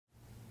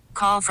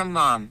Call from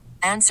mom.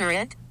 Answer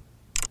it.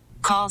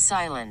 Call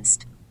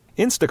silenced.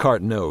 Instacart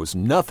knows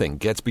nothing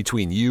gets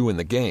between you and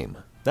the game.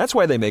 That's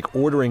why they make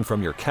ordering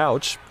from your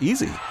couch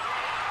easy.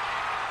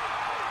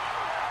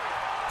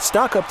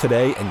 Stock up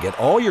today and get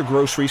all your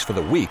groceries for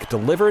the week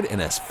delivered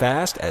in as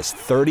fast as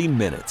 30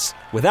 minutes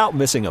without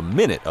missing a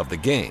minute of the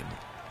game.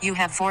 You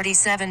have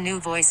 47 new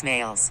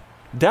voicemails.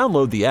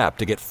 Download the app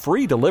to get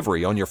free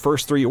delivery on your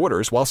first 3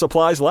 orders while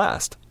supplies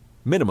last.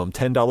 Minimum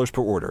 $10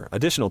 per order.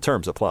 Additional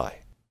terms apply.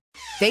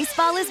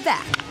 Baseball is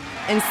back,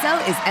 and so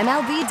is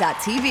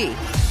MLB.tv.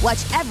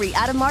 Watch every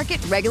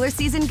out-of-market regular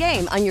season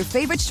game on your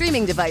favorite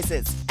streaming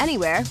devices,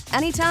 anywhere,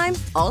 anytime,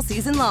 all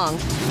season long.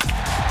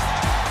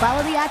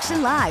 Follow the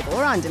action live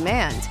or on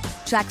demand.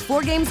 Track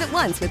 4 games at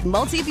once with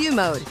multi-view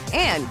mode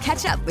and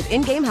catch up with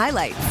in-game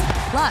highlights.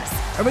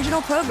 Plus,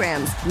 original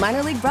programs,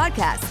 minor league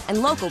broadcasts,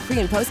 and local pre-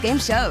 and post-game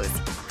shows.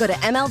 Go to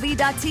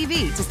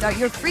MLB.tv to start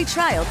your free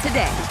trial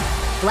today.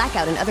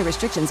 Blackout and other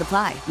restrictions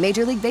apply.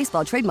 Major League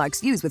Baseball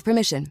trademarks used with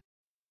permission.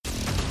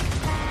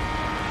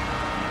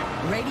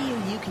 Radio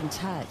you can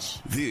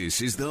touch.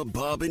 This is the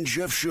Bob and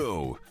Jeff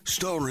Show,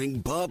 starring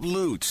Bob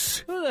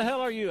Lutz. Who the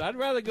hell are you? I'd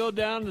rather go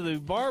down to the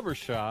barber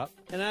shop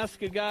and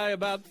ask a guy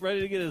about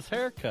ready to get his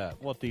hair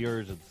cut what the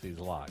urgency's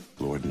like.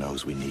 Lord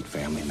knows we need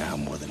family now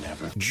more than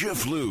ever.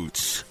 Jeff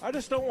Lutz. I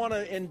just don't want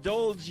to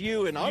indulge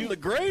you, and I'm the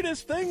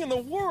greatest thing in the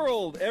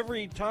world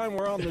every time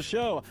we're on the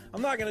show.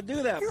 I'm not going to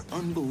do that. You're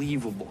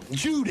unbelievable.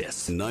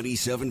 Judas.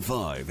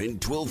 97.5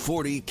 and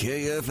 1240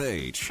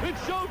 KFH. It's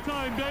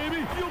showtime,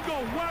 baby. You'll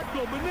go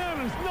wacko,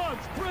 bananas,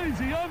 nuts,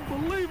 crazy,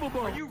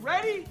 unbelievable. Are you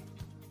ready?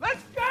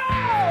 Let's go!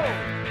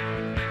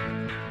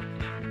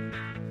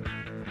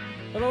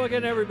 Hello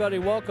again, everybody.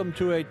 Welcome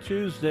to a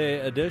Tuesday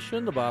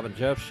edition, the Bob and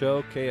Jeff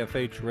Show,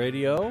 KFH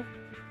Radio.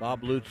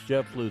 Bob Lutz,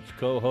 Jeff Lutz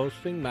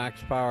co-hosting,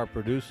 Max Power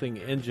producing,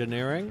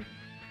 engineering.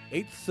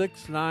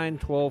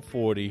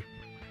 869-1240,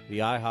 the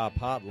IHOP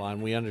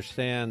hotline. We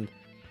understand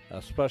a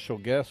special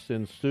guest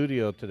in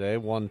studio today,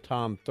 one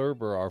Tom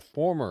Thurber, our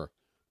former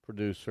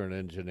producer and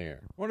engineer.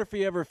 Wonder if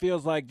he ever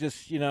feels like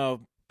just,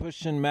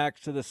 pushing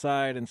Max to the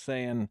side and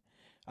saying,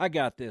 I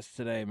got this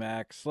today,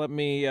 Max. Let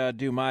me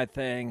do my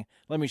thing.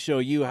 Let me show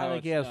you how I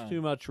think he has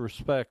too much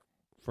respect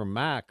for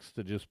Max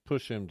to just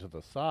push him to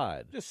the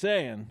side. Just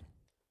saying.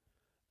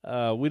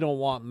 We don't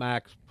want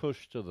Max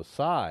pushed to the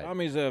side.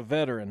 Tommy's a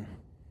veteran.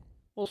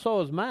 Well,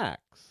 so is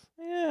Max.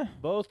 Yeah.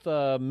 Both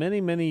many,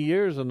 many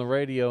years in the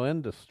radio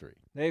industry.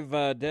 They've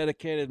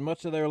dedicated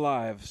much of their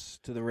lives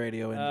to the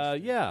radio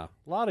industry. Yeah,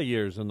 a lot of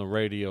years in the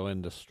radio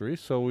industry,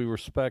 so we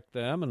respect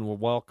them, and we'll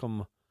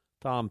welcome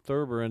Tom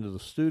Thurber into the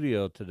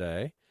studio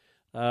today.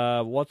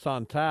 What's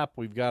on tap?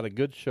 We've got a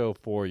good show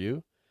for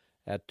you.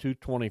 At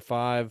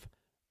 2:25,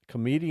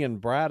 comedian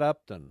Brad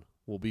Upton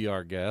will be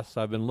our guest.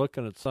 I've been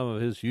looking at some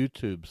of his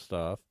YouTube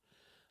stuff.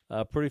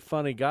 Pretty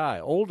funny guy,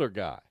 older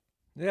guy.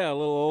 Yeah, a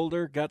little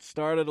older, got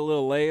started a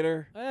little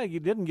later. Yeah, he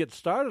didn't get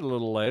started a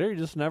little later. He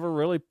just never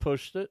really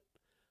pushed it.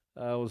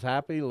 Was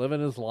happy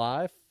living his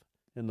life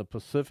in the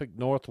Pacific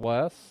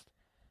Northwest,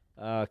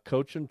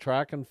 coaching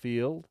track and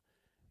field.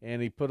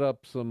 And he put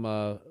up some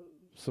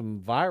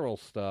viral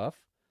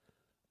stuff,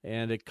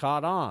 and it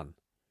caught on,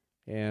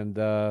 and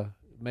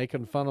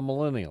making fun of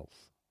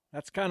millennials.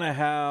 That's kind of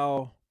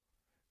how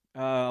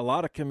a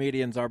lot of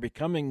comedians are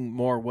becoming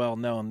more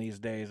well-known these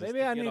days.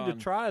 Maybe I need to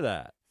try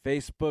that.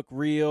 Facebook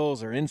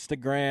Reels or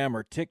Instagram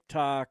or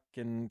TikTok,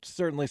 and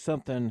certainly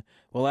something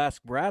we'll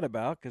ask Brad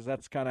about, because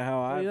that's kind of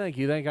how What do you think?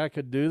 You think I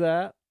could do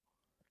that?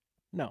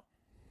 No.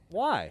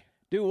 Why?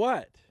 Do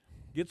what?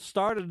 Get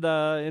started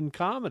in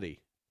comedy.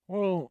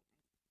 Well,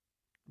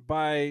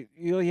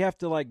 you have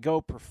to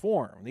go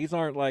perform. These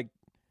aren't I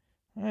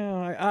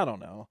don't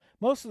know.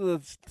 Most of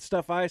the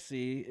stuff I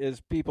see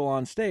is people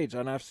on stage,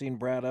 and I've seen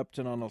Brad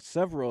Upton on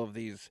several of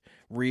these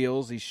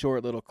reels, these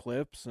short little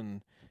clips,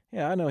 and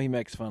yeah, I know he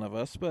makes fun of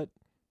us, but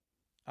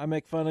I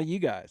make fun of you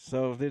guys.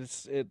 So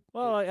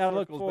I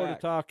look forward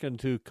to talking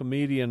to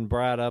comedian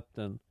Brad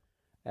Upton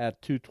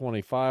at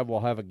 2:25. We'll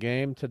have a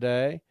game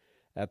today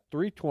at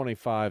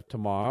 3:25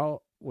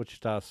 tomorrow.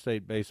 Wichita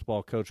State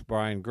baseball coach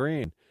Brian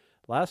Green.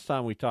 Last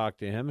time we talked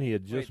to him, he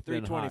had just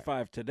been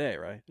 3:25 today,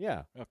 right?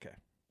 Yeah. Okay.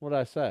 What'd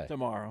I say?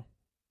 Tomorrow.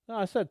 No,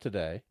 I said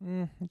today.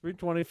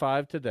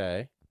 3:25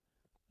 today.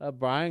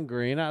 Brian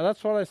Green.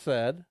 That's what I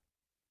said.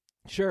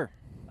 Sure.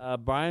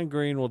 Brian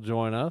Green will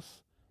join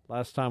us.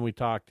 Last time we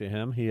talked to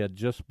him, he had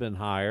just been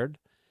hired.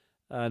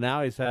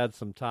 Now he's had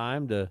some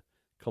time to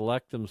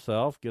collect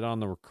himself, get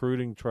on the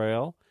recruiting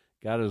trail,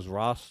 got his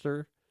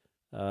roster.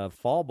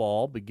 Fall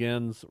ball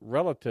begins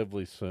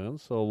relatively soon,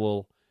 so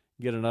we'll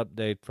get an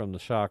update from the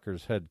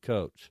Shockers head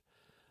coach.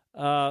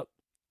 I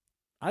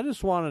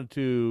just wanted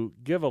to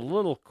give a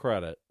little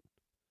credit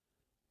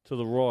to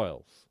the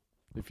Royals,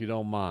 if you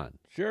don't mind.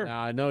 Sure.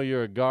 Now, I know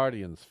you're a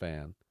Guardians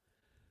fan,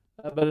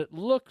 but it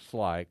looks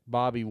like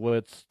Bobby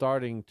Witt's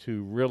starting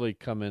to really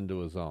come into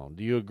his own.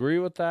 Do you agree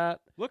with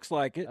that? Looks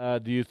like it.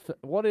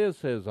 What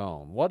is his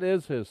own? What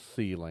is his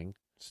ceiling?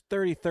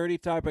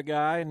 30-30 type of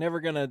guy. Never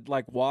going to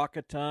walk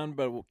a ton,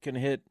 but can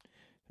hit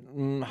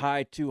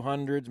high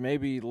 200s,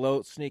 maybe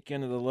sneak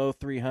into the low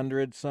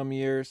 300s some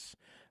years.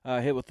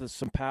 Hit with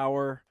some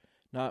power,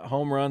 not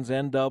home runs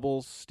and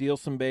doubles, steal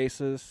some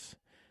bases,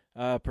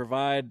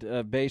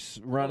 provide base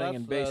running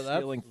and base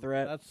stealing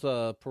threat. That's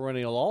a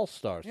perennial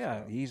all-star.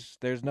 Yeah,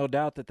 there's no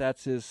doubt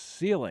that's his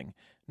ceiling.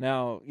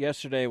 Now,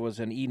 yesterday was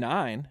an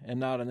E9 and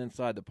not an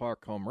inside the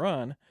park home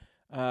run,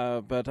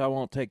 but I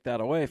won't take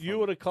that away from you.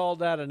 Would have called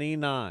that an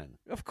E9.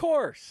 Of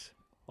course.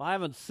 Well, I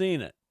haven't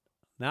seen it.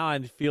 Now I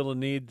feel the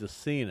need to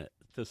see it.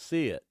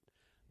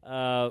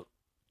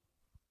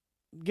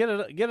 Get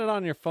it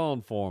on your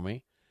phone for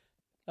me,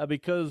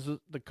 because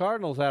the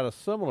Cardinals had a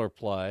similar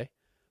play,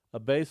 a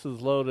bases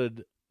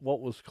loaded,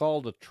 what was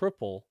called a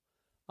triple,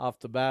 off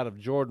the bat of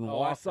Jordan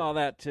Walker. I saw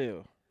that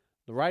too.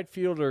 The right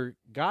fielder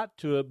got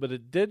to it, but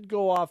it did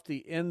go off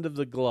the end of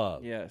the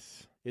glove.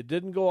 Yes. It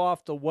didn't go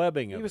off the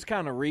webbing. He was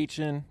kind of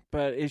reaching,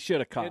 but he should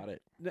have caught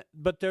it.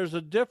 But there's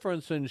a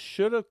difference in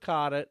should have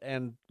caught it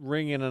and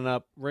ringing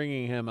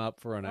him up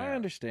for an error. I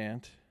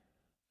understand.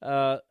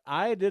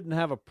 I didn't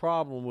have a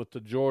problem with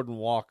the Jordan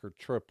Walker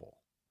triple,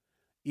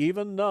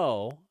 even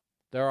though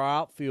there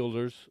are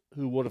outfielders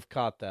who would have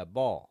caught that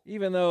ball.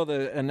 Even though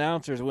the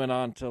announcers went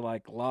on to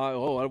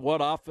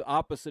what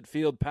opposite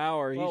field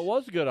power. Well, it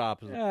was good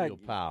opposite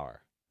field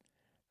power.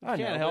 You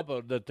can't help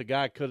it that the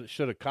guy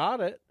should have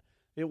caught it.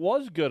 It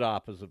was good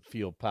opposite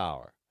field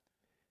power.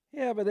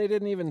 Yeah, but they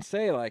didn't even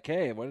say,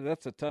 hey,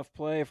 that's a tough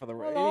play for the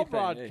right. All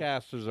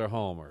broadcasters are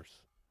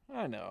homers.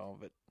 I know,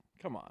 but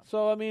come on.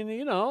 So,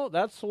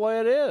 that's the way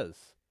it is.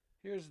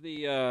 Here's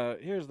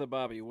the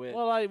Bobby Witt.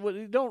 Well, I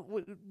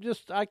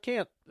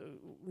can't,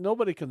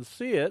 nobody can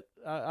see it.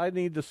 I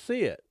need to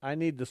see it. I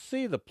need to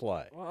see the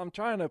play. Well, I'm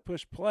trying to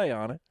push play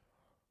on it.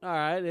 All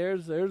right,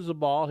 there's the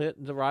ball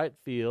hitting the right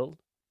field.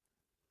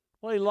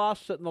 Well, he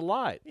lost it in the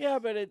light. Yeah,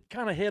 but it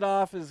kind of hit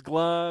off his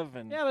glove.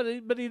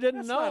 But he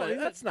didn't know.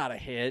 That's not a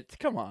hit.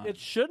 Come on. It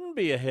shouldn't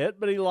be a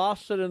hit, but he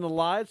lost it in the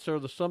lights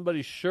or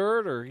somebody's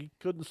shirt, or he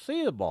couldn't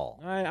see the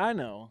ball. I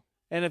know.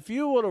 And if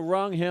you would have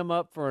rung him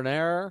up for an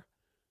error,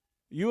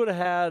 you would have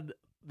had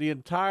the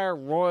entire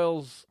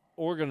Royals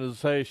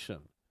organization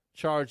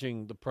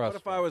charging the press.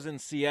 What if I was in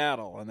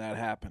Seattle and that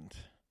happened?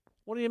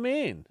 What do you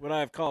mean? Would I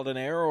have called an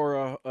error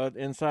or a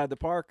inside the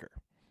Parker?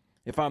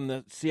 If I'm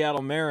the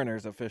Seattle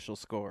Mariners official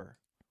scorer.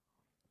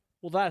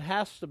 Well, that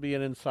has to be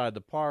an inside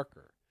the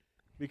Parker,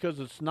 because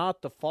it's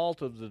not the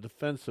fault of the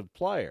defensive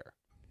player.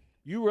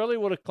 You really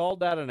would have called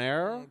that an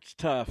error? It's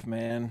tough,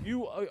 man.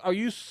 Are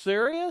you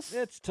serious?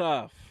 It's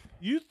tough.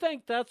 You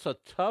think that's a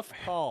tough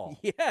call?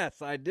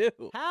 Yes, I do.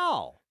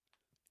 How?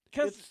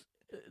 Because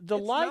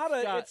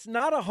it's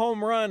not a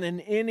home run in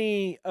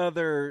any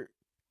other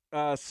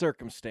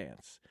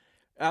circumstance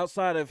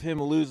outside of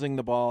him losing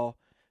the ball.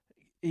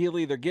 He'll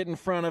either get in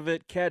front of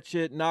it, catch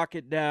it, knock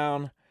it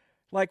down.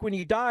 Like when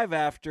you dive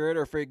after it,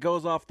 or if it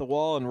goes off the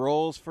wall and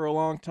rolls for a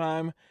long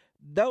time,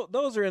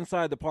 those are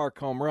inside the park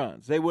home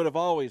runs. They would have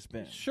always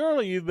been.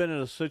 Surely you've been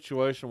in a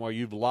situation where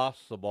you've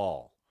lost the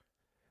ball.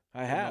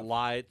 I have. In the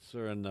lights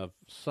or in the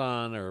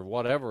sun or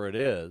whatever it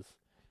is.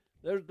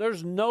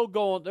 There's no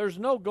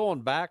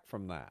going back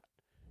from that.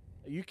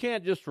 You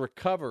can't just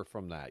recover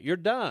from that. You're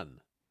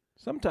done.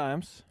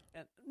 Sometimes.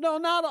 No,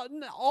 not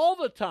all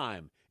the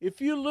time. If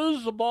you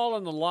lose the ball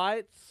in the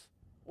lights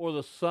or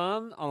the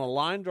sun on a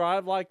line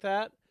drive like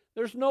that,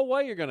 there's no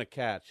way you're going to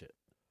catch it.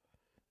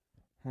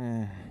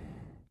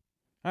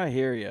 I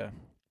hear you.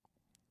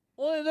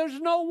 Well, there's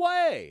no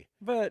way.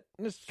 But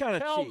it's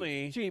kind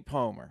of cheap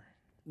homer.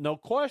 No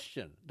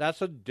question.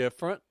 That's a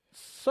different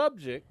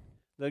subject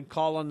than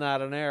calling that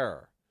an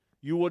error.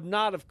 You would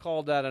not have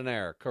called that an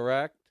error,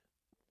 correct?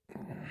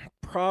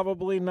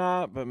 Probably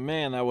not, but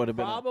man, that would have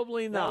been not.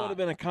 That would have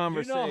been a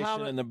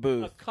conversation in the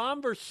booth. A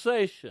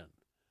conversation.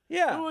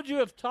 Yeah. Who would you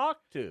have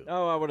talked to?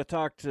 Oh, I would have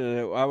talked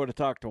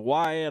to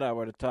Wyatt. I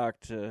would have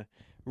talked to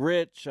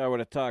Rich. I would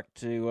have talked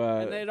to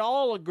and they'd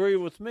all agree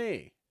with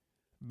me.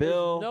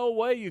 Bill. There's no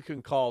way you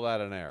can call that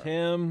an error.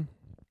 Tim.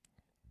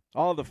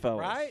 All the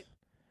fellas. Right?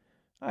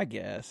 I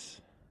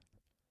guess.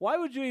 Why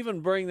would you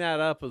even bring that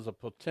up as a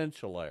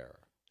potential error?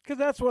 Because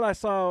that's what I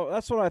saw.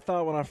 That's what I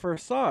thought when I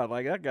first saw it.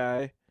 Like, that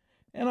guy.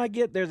 And I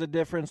get there's a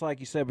difference, like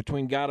you said,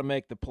 between got to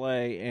make the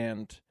play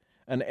and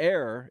an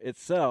error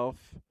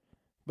itself.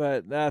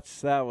 But that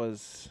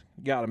was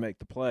got to make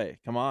the play.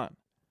 Come on.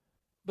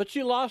 But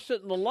you lost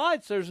it in the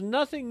lights. There's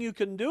nothing you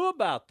can do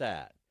about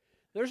that.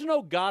 There's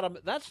no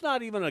that's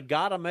not even a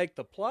got to make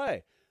the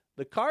play.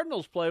 The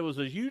Cardinals play was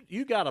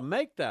you got to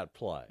make that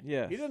play.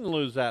 Yes. He didn't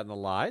lose that in the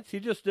lights.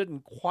 He just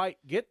didn't quite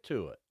get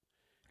to it.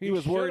 He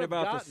was worried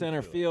about the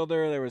center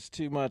fielder. There was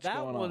too much going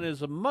on. That one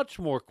is a much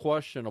more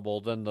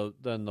questionable than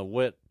the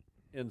Witt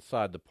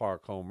inside the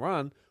park home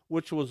run,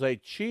 which was a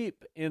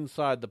cheap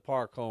inside the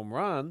park home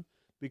run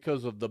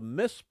because of the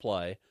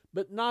misplay,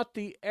 but not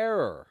the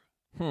error.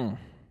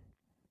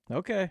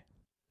 Okay.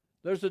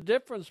 There's a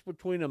difference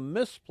between a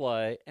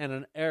misplay and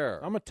an error.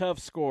 I'm a tough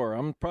scorer.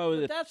 I'm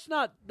probably that's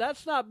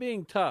not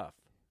being tough.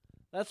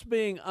 That's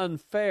being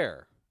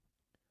unfair.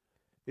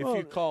 If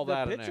you call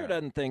that an error. The pitcher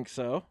doesn't think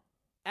so.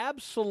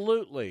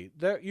 Absolutely.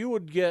 You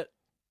would get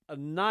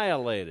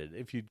annihilated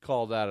if you'd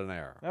call that an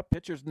error. That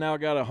pitcher's now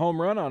got a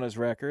home run on his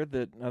record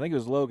that I think it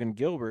was Logan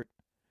Gilbert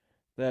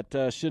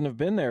that shouldn't have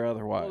been there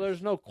otherwise. Well,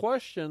 there's no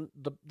question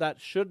that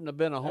shouldn't have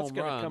been a home run. That's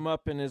going to come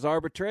up in his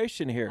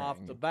arbitration hearing. Off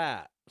the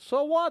bat.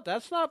 So what?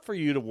 That's not for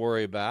you to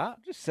worry about.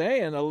 I'm just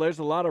saying, there's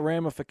a lot of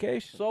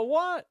ramifications. So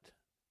what?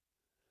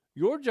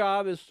 Your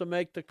job is to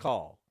make the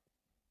call.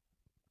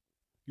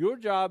 Your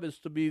job is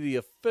to be the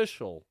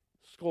official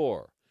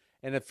scorer.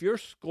 And if your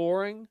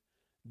scoring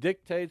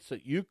dictates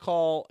that you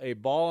call a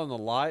ball in the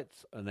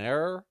lights an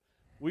error,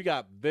 we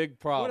got big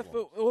problems.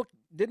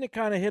 Didn't it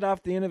kind of hit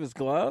off the end of his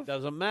glove?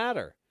 Doesn't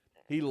matter.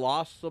 He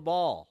lost the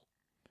ball.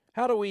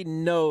 How do we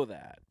know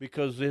that?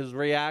 Because his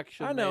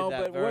reaction I know, made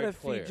that but very what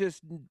if clear.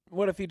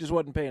 what if he just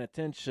wasn't paying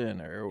attention?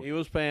 Or He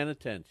was paying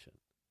attention.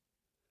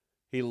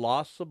 He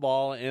lost the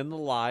ball in the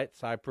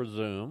lights, I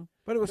presume.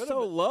 But it was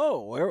so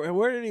low.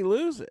 Where did he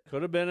lose it?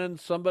 Could have been in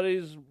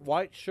somebody's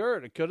white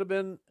shirt. It could have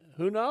been,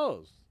 who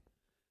knows?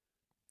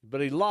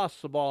 But he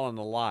lost the ball in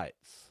the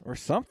lights. Or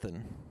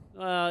something.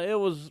 It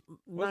was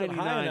Wasn't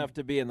high enough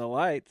to be in the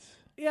lights.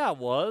 Yeah, it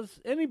was.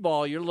 Any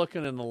ball, you're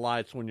looking in the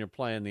lights when you're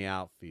playing the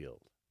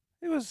outfield.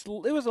 It was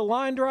a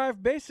line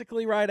drive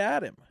basically right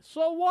at him.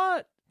 So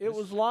what? It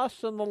was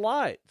lost in the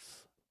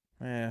lights.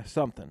 Yeah,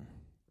 something.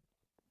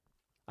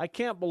 I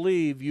can't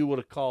believe you would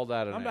have called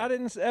that an error. I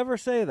didn't ever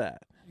say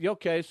that.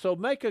 Okay, so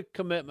make a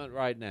commitment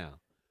right now.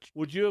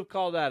 Would you have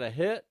called that a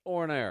hit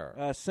or an error?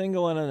 A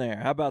single and an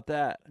error. How about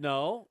that?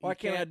 No. Why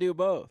can't I do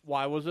both?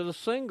 Why was it a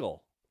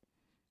single?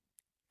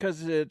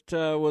 Because it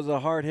was a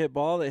hard hit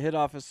ball that hit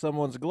off of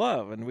someone's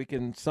glove, and we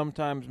can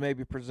sometimes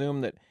maybe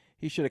presume that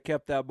he should have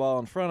kept that ball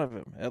in front of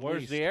him.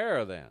 Where's the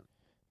error then?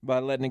 By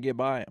letting it get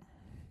by him.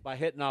 By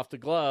hitting off the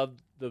glove,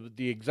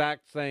 the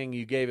exact thing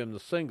you gave him the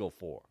single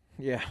for.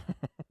 Yeah.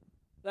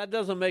 That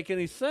doesn't make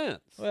any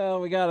sense. Well,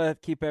 we got to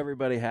keep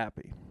everybody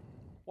happy.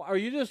 Well, are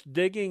you just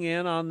digging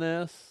in on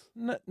this?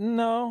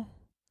 No,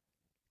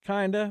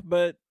 kind of,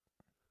 but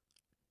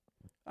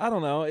I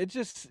don't know. It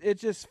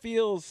just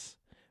feels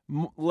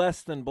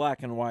less than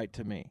black and white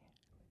to me.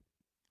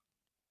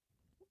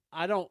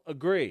 I don't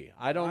agree.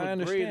 I agree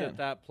understand.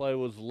 that play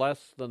was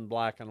less than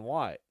black and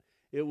white.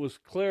 It was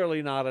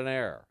clearly not an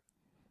error.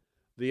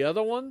 The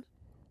other one,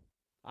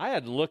 I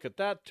had to look at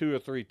that 2 or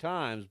 3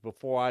 times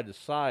before I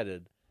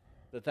decided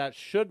that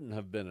shouldn't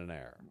have been an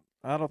error.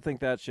 I don't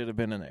think that should have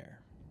been an error.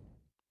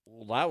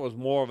 Well, that was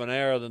more of an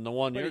error than the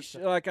one you're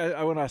saying. Like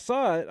when I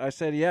saw it, I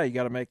said, "Yeah, you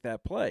got to make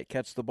that play,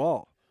 catch the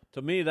ball."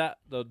 To me, that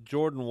the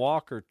Jordan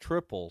Walker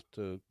triple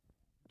to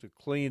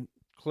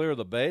clear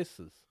the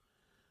bases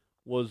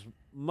was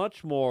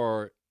much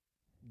more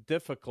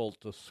difficult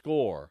to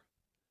score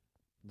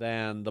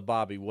than the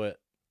Bobby Witt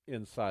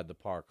inside the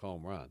park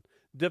home run.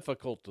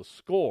 Difficult to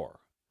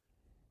score.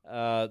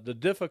 The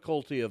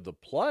difficulty of the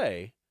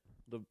play,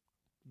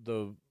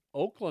 the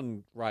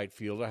Oakland right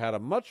fielder had a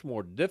much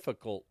more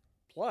difficult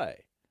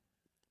play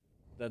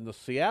than the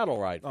Seattle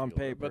right fielder. On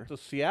paper. But the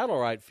Seattle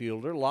right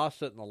fielder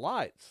lost it in the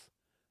lights.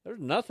 There's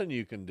nothing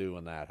you can do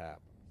when that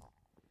happens.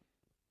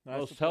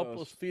 Most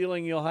helpless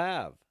feeling you'll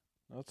have.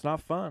 No, it's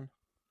not fun.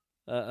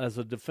 As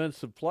a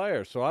defensive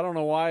player. So I don't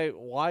know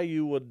why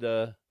you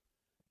would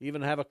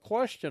even have a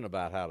question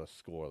about how to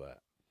score that.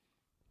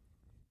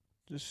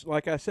 Just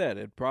like I said,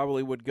 it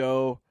probably would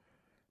go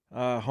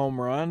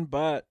home run,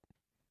 but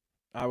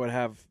I would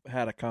have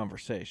had a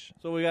conversation.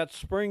 So we got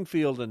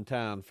Springfield in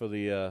town for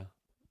the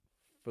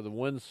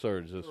wind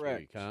surge this Correct.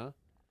 week, huh?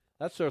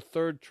 That's their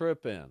 3rd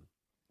trip in.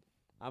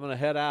 I'm going to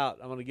head out.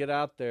 I'm going to get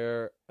out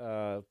there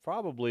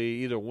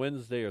probably either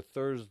Wednesday or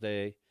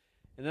Thursday,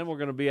 and then we're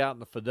going to be out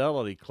in the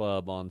Fidelity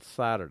Club on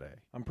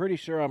Saturday. I'm pretty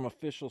sure I'm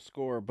official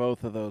scorer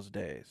both of those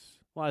days.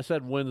 Well, I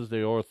said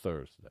Wednesday or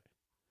Thursday.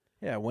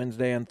 Yeah,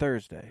 Wednesday and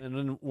Thursday. And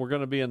then we're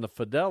going to be in the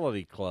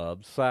Fidelity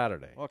Club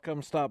Saturday. Well,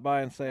 come stop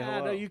by and say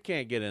hello. No, you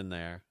can't get in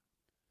there.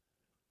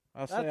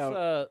 I'll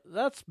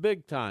That's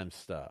big time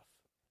stuff.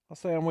 I'll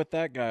say I'm with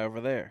that guy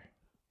over there.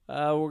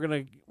 We're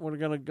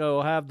gonna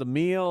go have the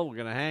meal. We're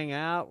gonna hang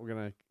out. We're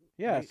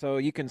gonna so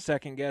you can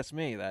second guess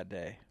me that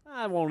day.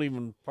 I won't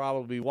even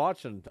probably be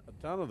watching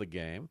a ton of the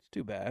game. It's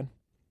too bad.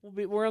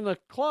 We're in the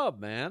club,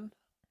 man.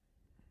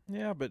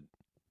 Yeah, but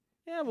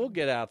we'll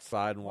get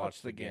outside and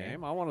watch the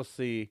game. I want to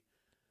see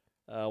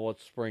what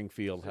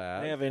Springfield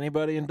has. They have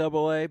anybody in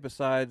Double-A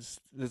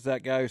besides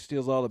that guy who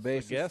steals all the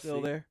bases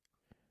still there?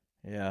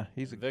 Yeah,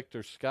 he's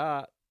Victor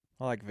Scott.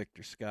 I like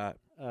Victor Scott.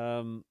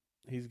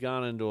 He's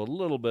gone into a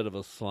little bit of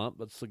a slump,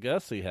 but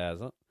Sagessi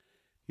hasn't.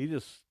 He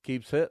just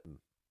keeps hitting.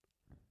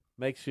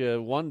 Makes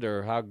you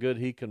wonder how good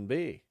he can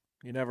be.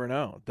 You never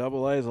know.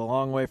 Double-A is a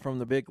long way from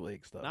the big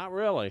leagues, though. Not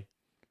really.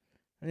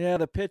 Yeah,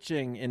 the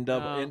pitching in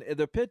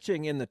the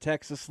pitching in the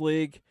Texas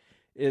League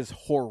is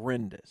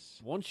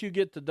horrendous. Once you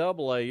get to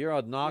Double-A, you're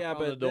a knock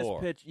on the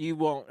door. This pitch, you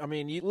won't. I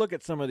mean, you look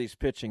at some of these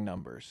pitching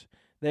numbers;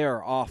 they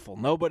are awful.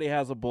 Nobody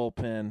has a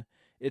bullpen.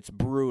 It's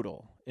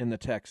brutal in the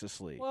Texas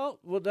League. Well,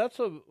 that's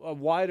a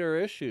wider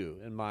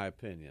issue, in my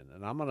opinion,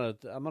 and I'm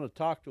gonna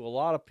talk to a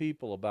lot of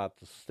people about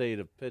the state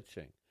of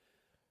pitching.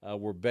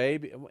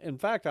 In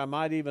fact, I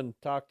might even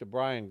talk to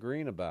Brian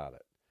Green about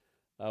it.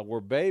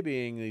 We're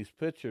babying these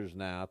pitchers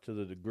now to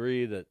the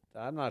degree that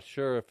I'm not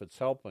sure if it's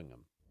helping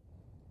them.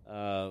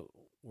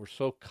 We're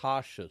so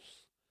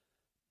cautious.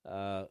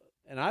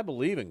 And I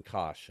believe in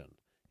caution.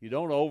 You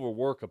don't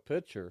overwork a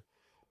pitcher,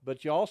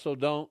 but you also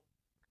don't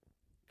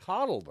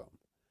coddle them.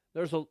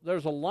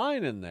 There's a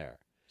line in there.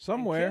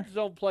 Somewhere. And kids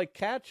don't play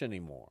catch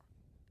anymore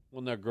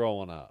when they're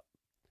growing up.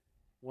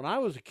 When I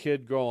was a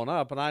kid growing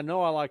up, and I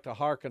know I like to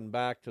hearken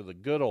back to the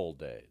good old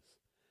days,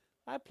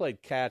 I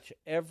played catch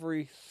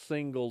every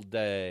single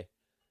day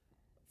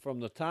from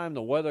the time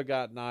the weather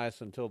got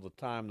nice until the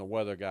time the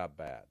weather got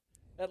bad.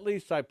 At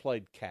least I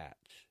played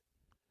catch.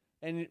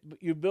 And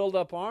you build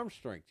up arm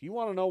strength. You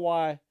want to know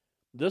why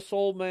this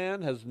old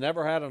man has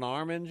never had an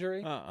arm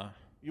injury?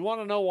 You want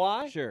to know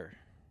why? Sure.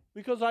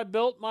 Because I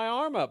built my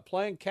arm up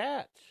playing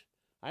catch.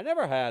 I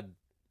never had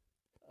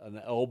an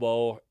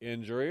elbow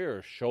injury or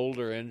a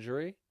shoulder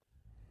injury.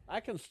 I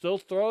can still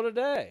throw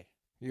today.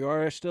 You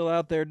are still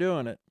out there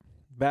doing it.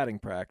 Batting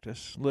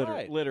practice,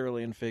 Right.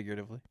 literally and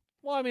figuratively.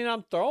 Well, I mean,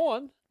 I'm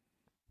throwing.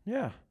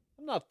 Yeah.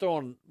 I'm not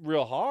throwing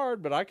real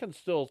hard, but I can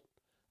still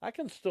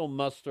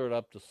muster it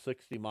up to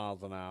 60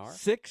 miles an hour.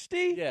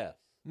 60? Yes.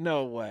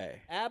 No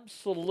way.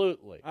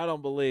 Absolutely. I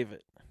don't believe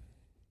it.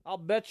 I'll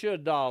bet you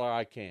 $1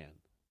 I can.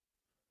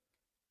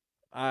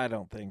 I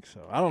don't think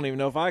so. I don't even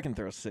know if I can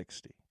throw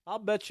 60. I'll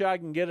bet you I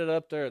can get it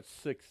up there at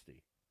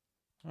 60.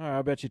 All right,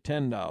 I'll bet you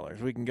 $10.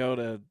 We can go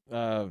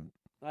to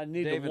I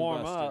need Dave to warm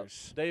and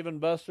Buster's. up. Dave and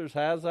Buster's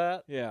has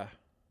that? Yeah.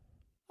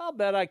 I'll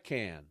bet I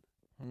can.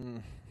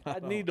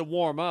 I'd need to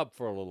warm up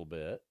for a little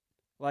bit.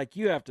 Like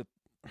you have to.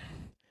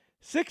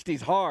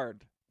 60's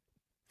hard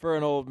for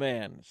an old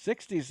man.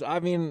 60's, I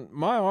mean,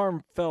 my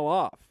arm fell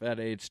off at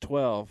age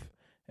 12,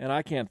 and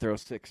I can't throw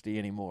 60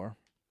 anymore.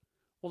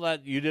 Well,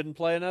 you didn't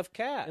play enough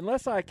catch.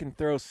 Unless I can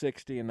throw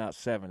 60 and not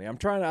 70.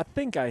 I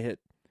think I hit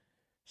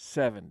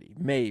 70,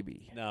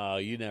 maybe. No,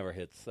 you never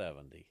hit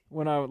 70.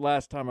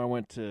 Last time I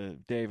went to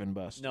Dave and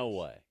Buster's. No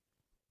way.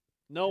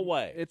 No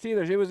way.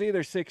 It was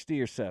either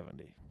 60 or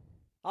 70.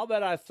 I'll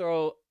bet I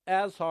throw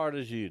as hard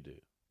as you do.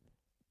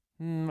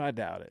 I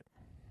doubt it.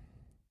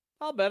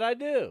 I'll bet I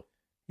do.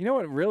 You know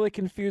what really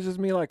confuses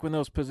me? Like when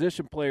those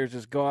position players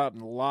just go out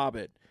and lob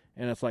it,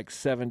 and it's like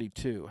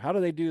 72. How do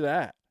they do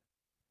that?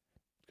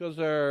 Because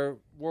they're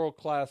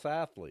world-class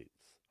athletes.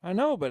 I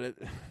know, but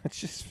it's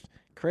just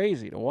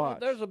crazy to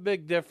watch. Well, there's a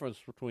big difference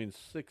between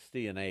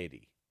 60 and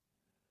 80.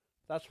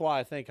 That's why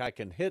I think I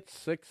can hit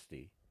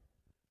 60.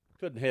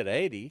 Couldn't hit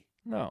 80.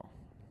 No.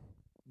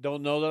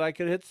 Don't know that I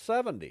could hit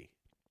 70.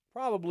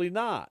 Probably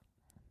not.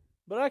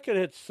 But I could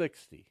hit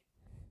 60.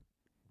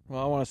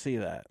 Well, I want to see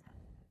that.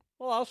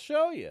 Well, I'll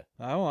show you.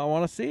 I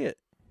want to see it.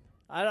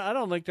 I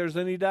don't think there's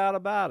any doubt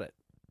about it.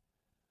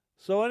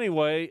 So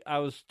anyway, I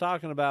was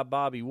talking about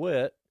Bobby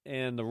Witt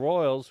and the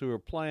Royals, who are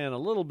playing a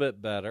little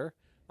bit better.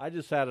 I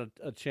just had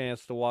a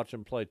chance to watch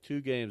them play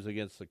 2 games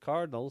against the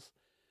Cardinals.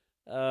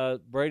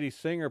 Brady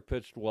Singer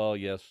pitched well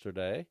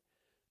yesterday.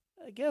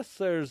 I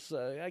guess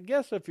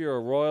if you're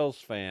a Royals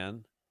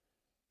fan,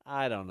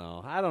 I don't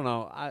know.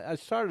 I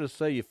started to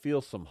say you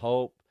feel some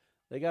hope.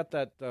 They got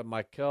that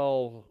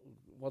Michael,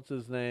 what's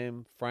his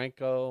name?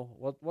 Franco.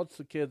 What's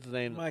the kid's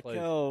name?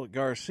 Michael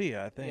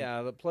Garcia, I think.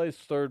 Yeah, that plays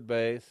third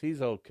base.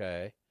 He's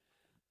okay.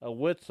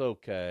 Witt's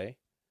okay.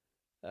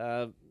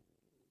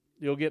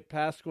 You'll get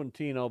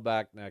Pasquantino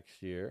back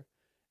next year.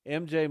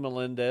 MJ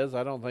Melendez,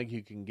 I don't think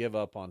you can give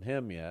up on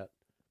him yet.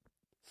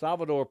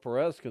 Salvador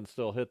Perez can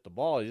still hit the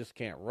ball. He just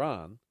can't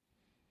run.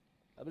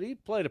 But he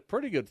played a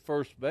pretty good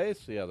first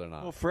base the other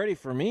night. Well, Freddie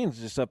Fermin's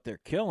just up there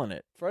killing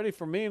it. Freddie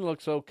Fermin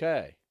looks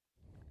okay.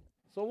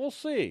 So we'll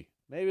see.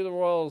 Maybe the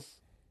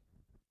Royals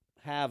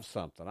have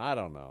something. I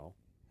don't know.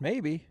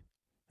 Maybe.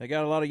 They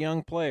got a lot of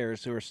young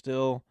players who are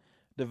still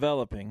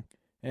developing,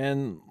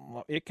 and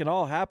it can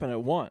all happen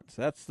at once.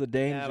 That's the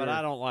danger. Yeah, but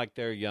I don't like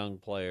their young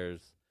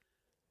players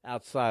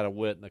outside of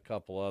Witt and a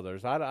couple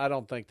others. I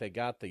don't think they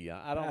got the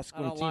young.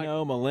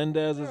 Pasquantino,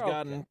 Melendez has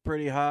gotten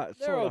pretty hot,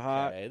 sort of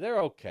hot. They're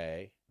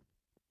okay.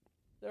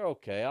 They're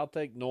okay. I'll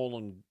take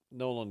Nolan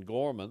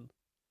Gorman.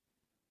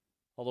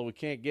 Although we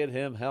can't get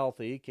him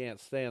healthy, he can't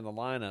stay in the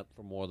lineup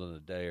for more than a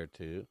day or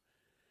two.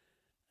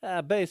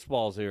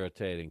 Baseball's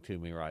irritating to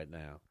me right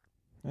now.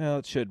 Well,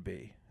 it should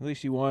be. At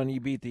least you won. You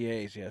beat the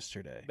A's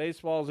yesterday.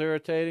 Baseball's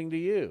irritating to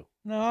you.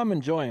 No, I'm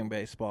enjoying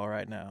baseball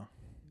right now.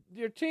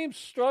 Your team's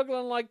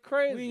struggling like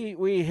crazy.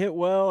 We hit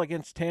well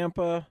against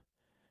Tampa.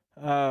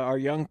 Our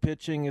young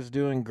pitching is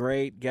doing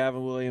great.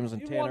 Gavin Williams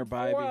and Tanner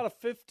Bybee. 4 out of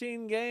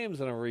 15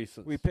 games in a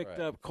recent We picked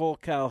up Cole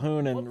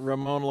Calhoun and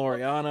Ramon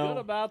Laureano. What's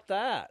good about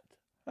that?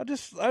 I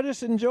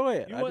just enjoy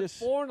it. You went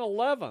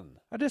 4-11.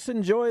 I just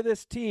enjoy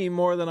this team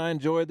more than I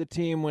enjoyed the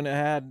team when it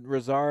had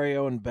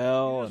Rosario and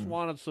Bell. You just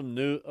wanted some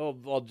new. Oh,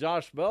 well,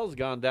 Josh Bell's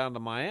gone down to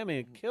Miami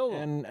and killed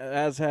him. And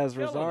as has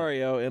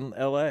Rosario in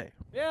L.A.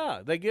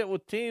 Yeah, they get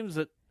with teams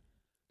that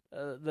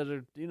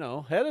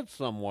are headed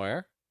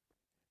somewhere.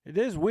 It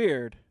is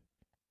weird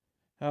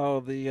how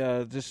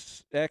the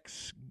just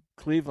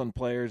ex-Cleveland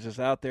players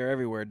is out there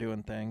everywhere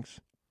doing things.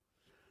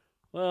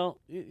 Well,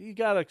 you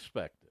got to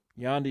expect it.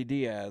 Yandy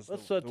Diaz.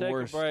 Let's the take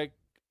worst. a break.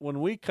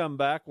 When we come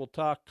back, we'll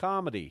talk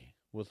comedy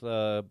with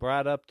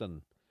Brad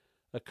Upton,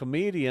 a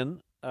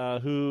comedian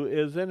who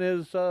is in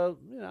his, I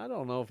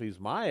don't know if he's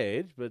my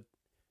age, but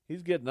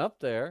he's getting up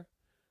there.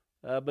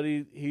 But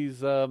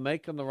he's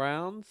making the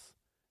rounds.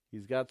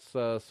 He's got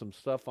some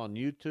stuff on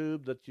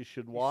YouTube that you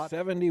should watch.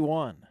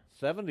 71.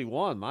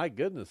 71, my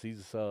goodness,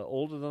 he's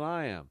older than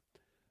I am.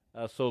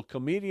 So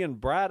comedian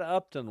Brad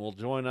Upton will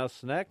join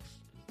us next.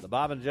 The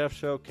Bob and Jeff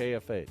Show,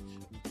 KFH.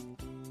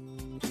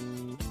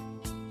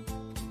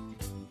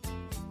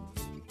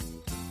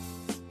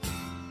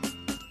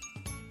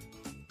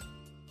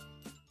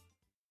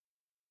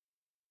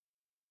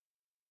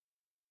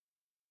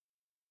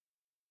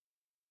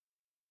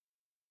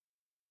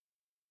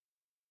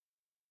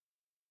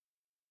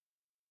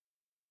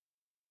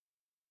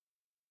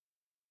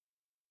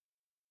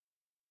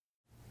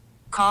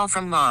 Call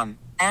from mom.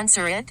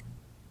 Answer it.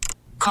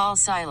 Call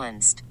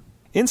silenced.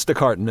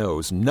 Instacart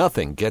knows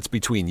nothing gets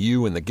between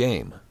you and the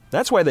game.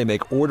 That's why they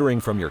make ordering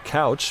from your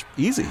couch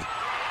easy.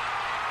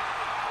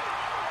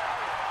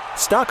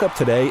 Stock up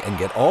today and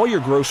get all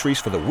your groceries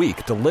for the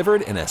week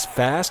delivered in as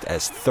fast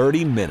as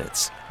 30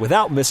 minutes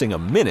without missing a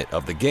minute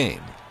of the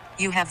game.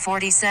 You have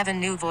 47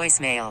 new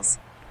voicemails.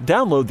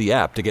 Download the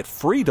app to get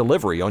free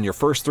delivery on your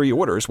first 3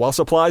 orders while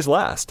supplies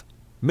last.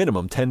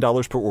 Minimum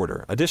 $10 per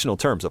order. Additional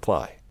terms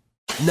apply.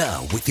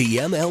 Now, with the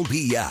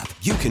MLB app,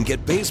 you can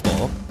get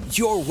baseball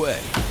your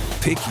way.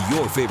 Pick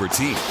your favorite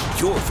team,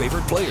 your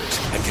favorite players,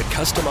 and get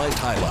customized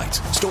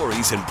highlights,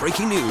 stories, and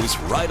breaking news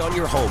right on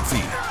your home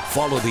feed.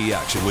 Follow the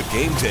action with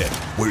Game Day,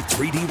 where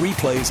 3D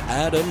replays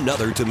add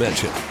another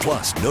dimension.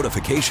 Plus,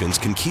 notifications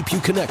can keep you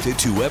connected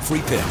to every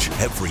pitch,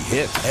 every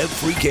hit,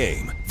 every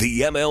game. The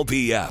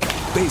MLB app.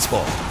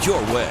 Baseball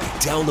your way.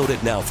 Download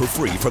it now for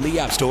free from the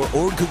App Store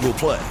or Google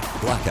Play.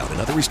 Blackout and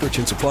other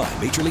restrictions apply.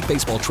 Major League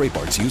Baseball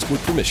trademarks used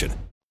with permission.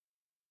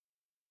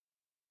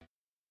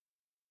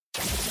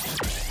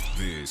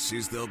 This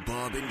is the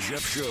Bob and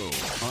Jeff Show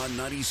on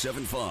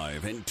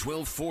 97.5 and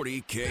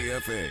 1240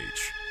 KFH.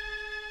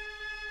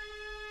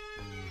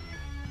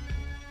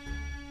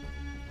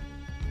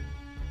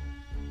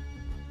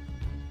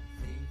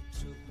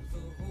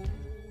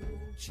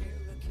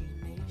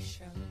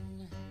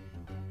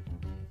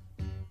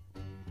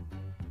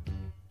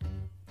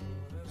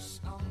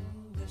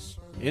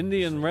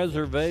 Indian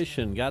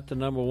Reservation got to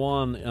number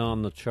 1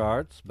 on the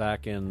charts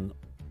back in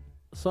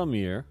some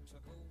year.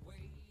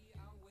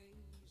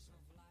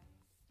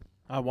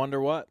 I wonder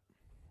what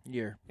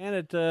year. And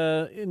it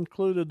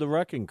included the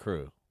Wrecking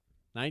Crew.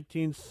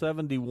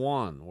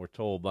 1971, we're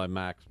told by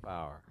Max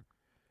Power.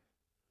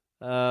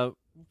 We're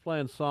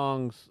playing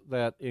songs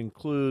that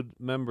include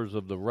members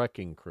of the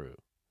Wrecking Crew.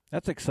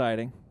 That's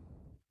exciting.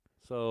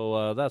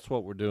 So that's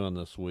what we're doing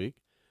this week.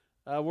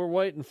 We're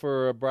waiting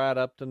for Brad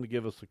Upton to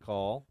give us a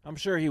call. I'm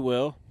sure he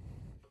will.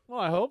 Well,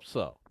 I hope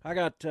so. I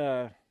got,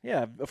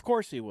 yeah, of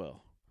course he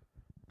will.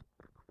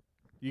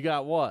 You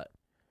got what?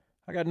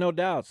 I got no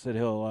doubts that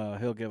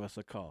he'll give us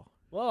a call.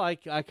 Well, I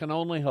can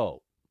only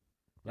hope.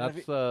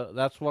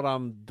 That's what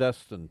I'm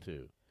destined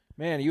to.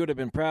 Man, you would have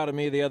been proud of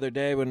me the other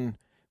day when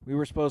we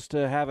were supposed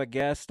to have a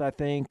guest, I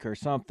think, or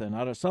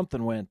something.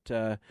 Something went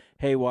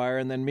haywire,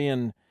 and then me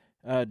and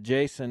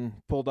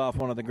Jason pulled off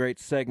one of the great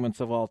segments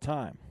of all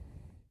time.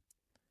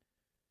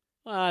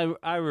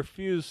 I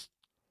refuse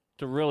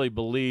to really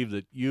believe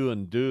that you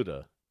and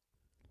Duda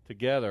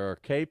together are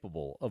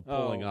capable of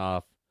pulling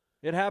off.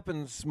 It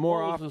happens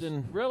more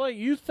often. Really?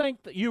 You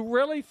think that? You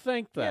really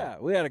think that? Yeah,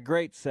 we had a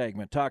great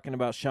segment talking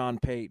about Sean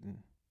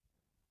Payton.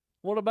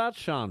 What about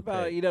Sean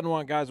Payton? He doesn't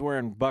want guys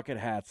wearing bucket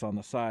hats on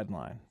the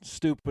sideline.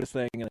 Stupidest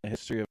thing in the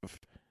history of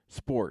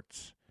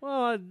sports.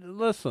 Well,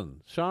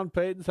 listen, Sean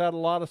Payton's had a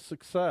lot of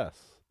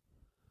success.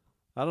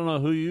 I don't know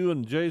who you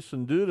and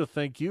Jason Duda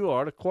think you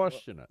are to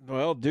question it.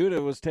 Well,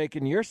 Duda was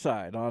taking your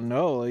side on,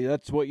 no,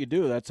 that's what you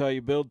do. That's how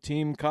you build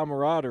team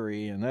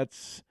camaraderie, and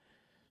that's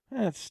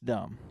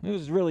dumb. It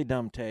was a really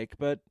dumb take,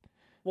 but...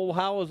 Well,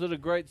 how was it a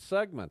great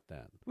segment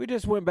then? We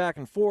just went back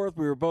and forth.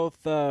 We were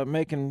both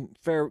making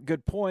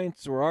good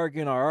points. We were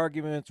arguing our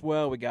arguments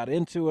well. We got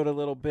into it a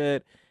little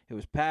bit. It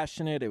was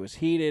passionate. It was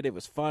heated. It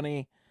was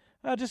funny.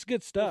 Just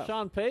good stuff. Well,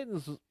 Sean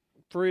Payton's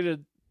free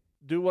to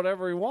do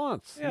whatever he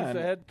wants. Yeah, he's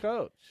the head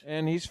coach.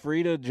 And he's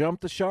free to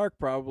jump the shark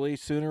probably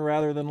sooner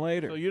rather than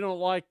later. So you don't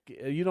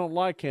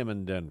like him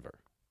in Denver?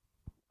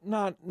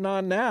 Not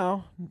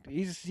now.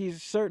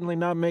 He's certainly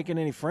not making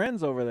any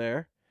friends over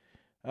there.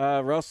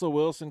 Russell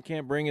Wilson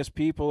can't bring his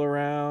people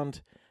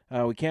around.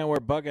 We can't wear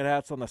bucket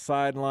hats on the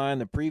sideline.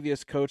 The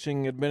previous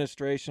coaching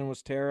administration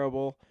was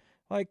terrible.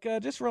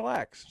 Just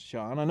relax,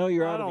 Sean. I know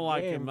you're out of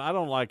the game. I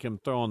don't like him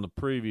throwing the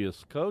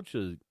previous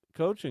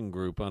coaching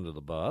group under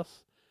the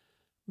bus.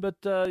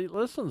 But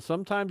listen,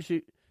 sometimes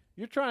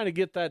you're trying to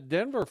get that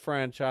Denver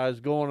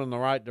franchise going in the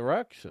right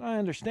direction. I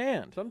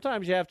understand.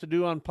 Sometimes you have to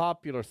do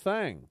unpopular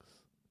things.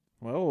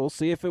 Well, we'll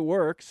see if it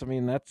works. I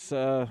mean, that's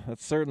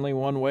certainly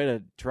one way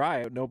to try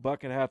it. No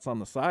bucket hats on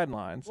the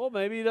sidelines. Well,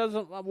 maybe he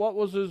doesn't. What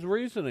was his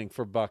reasoning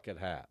for bucket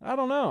hat? I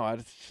don't know.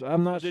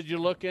 I'm not. Did you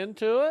look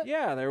into it?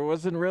 Yeah, there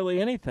wasn't really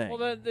anything. Well,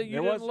 then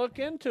you didn't look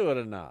into it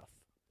enough.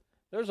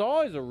 There's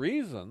always a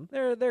reason.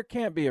 There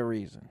can't be a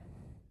reason.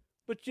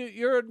 But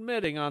you're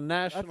admitting on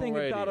national radio. I think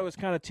they thought it was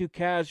kind of too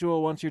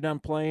casual. Once you're done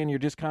playing, you're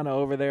just kind of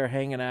over there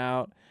hanging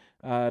out,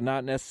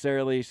 not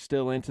necessarily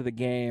still into the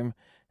game.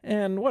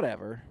 And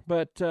whatever,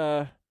 but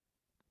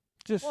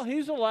just... Well,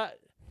 he's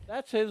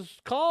that's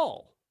his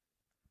call.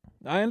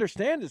 I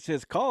understand it's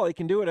his call. He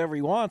can do whatever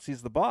he wants.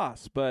 He's the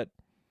boss, but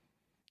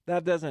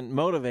that doesn't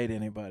motivate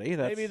anybody.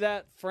 Maybe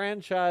that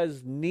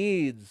franchise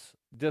needs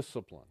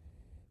discipline.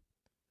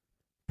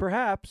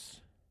 Perhaps.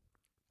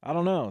 I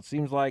don't know. It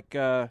seems like...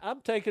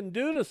 I'm taking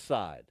Duda's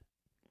side.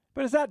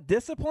 But is that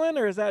discipline,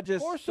 or is that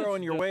just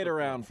throwing your discipline. weight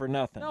around for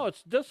nothing? No,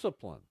 it's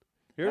discipline.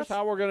 Here's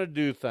how we're going to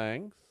do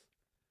things.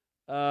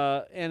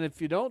 And if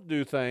you don't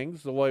do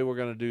things the way we're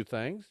going to do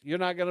things, you're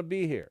not going to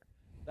be here.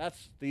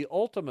 That's the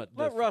ultimate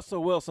Let discipline.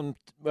 Russell Wilson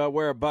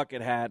wear a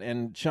bucket hat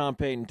and Sean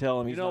Payton tell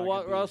him he's not You know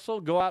what,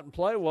 Russell? Go out and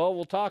play well.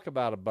 We'll talk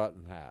about a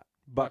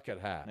bucket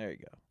hat. There you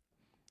go.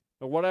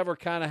 Or whatever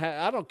kind of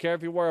hat. I don't care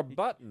if you wear a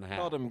button hat.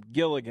 Called them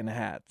Gilligan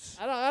hats.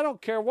 I don't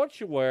care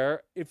what you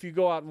wear if you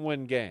go out and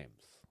win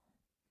games.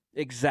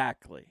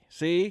 Exactly.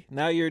 See?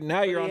 Now you're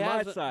on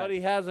my side. But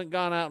he hasn't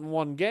gone out and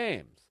won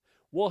games.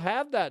 We'll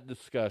have that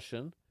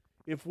discussion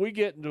if we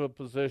get into a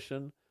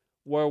position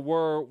where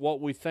we're what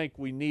we think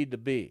we need to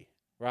be,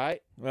 right?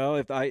 Well,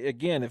 if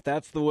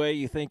that's the way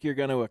you think you're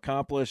going to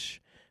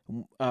accomplish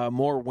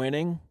more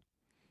winning,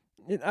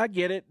 I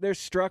get it. There's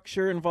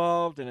structure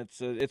involved, and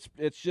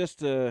it's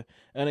just an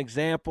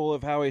example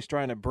of how he's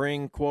trying to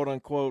bring quote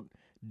unquote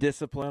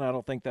discipline. I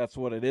don't think that's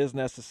what it is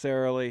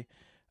necessarily,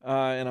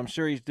 and I'm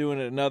sure he's doing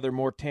it in other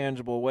more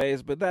tangible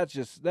ways. But that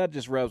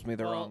just rubs me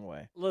the wrong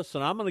way.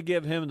 Listen, I'm going to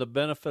give him the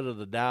benefit of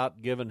the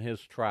doubt, given his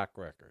track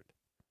record.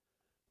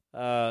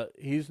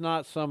 He's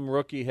not some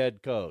rookie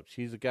head coach.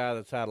 He's a guy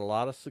that's had a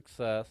lot of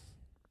success,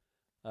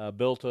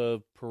 built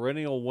a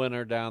perennial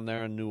winner down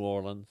there in New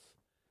Orleans.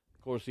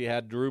 Of course, he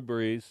had Drew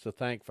Brees to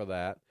thank for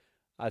that.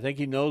 I think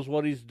he knows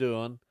what he's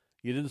doing.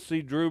 You didn't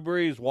see Drew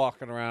Brees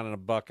walking around in a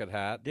bucket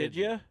hat, did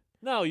you?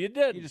 No, you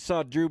didn't. You just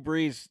saw Drew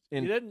Brees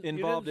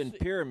involved in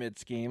pyramid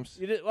schemes.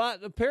 You did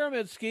the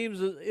pyramid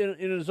schemes in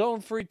his own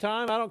free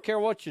time. I don't care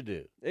what you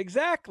do.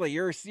 Exactly.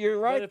 You're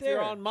right but if there.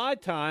 You're on my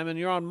time and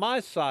you're on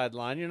my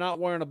sideline, you're not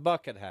wearing a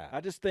bucket hat.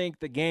 I just think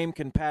the game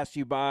can pass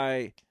you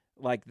by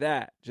like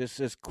that, just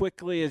as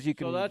quickly as you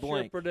can. So that's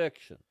blink. your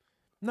prediction.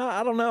 No,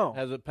 I don't know.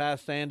 Has it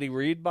passed Andy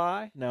Reid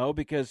by? No,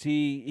 because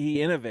he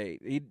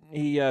innovates.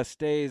 He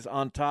stays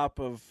on top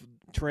of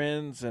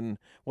trends and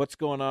what's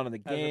going on in the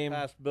game. Has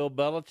it passed Bill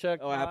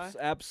Belichick by?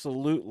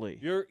 Absolutely.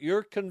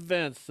 You're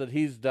convinced that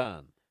he's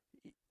done?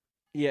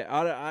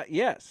 Yeah,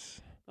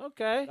 yes.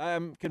 Okay.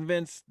 I'm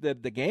convinced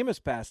that the game has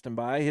passed him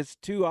by. His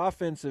two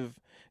offensive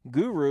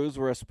gurus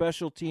were a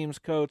special teams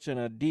coach and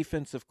a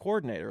defensive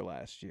coordinator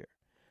last year.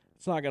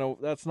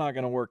 That's not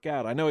gonna work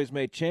out. I know he's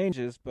made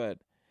changes, but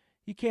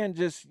you can't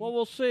just. Well,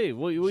 we'll see.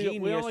 We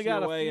only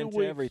got a few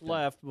weeks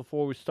left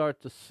before we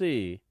start to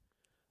see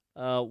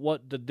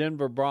what the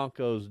Denver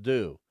Broncos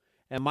do.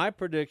 And my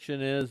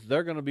prediction is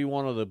they're going to be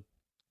one of the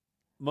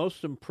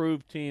most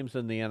improved teams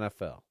in the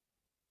NFL.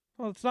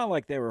 Well, it's not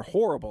like they were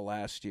horrible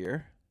last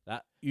year.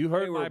 You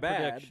heard they were my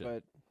bad,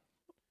 prediction.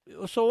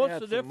 But so what's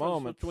the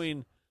difference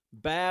between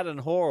bad and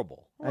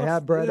horrible? I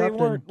have Brad Upton.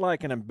 They weren't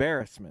like an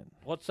embarrassment.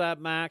 What's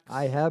that, Max?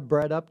 I have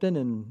Brad Upton,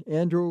 and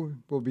Andrew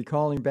will be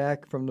calling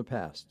back from the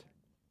past.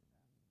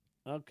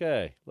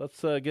 Okay, let's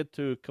get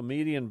to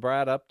comedian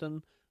Brad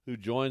Upton, who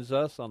joins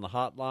us on the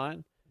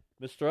hotline.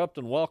 Mr.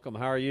 Upton, welcome.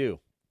 How are you?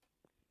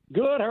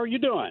 Good. How are you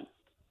doing?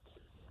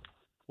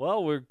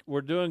 Well,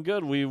 we're doing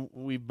good.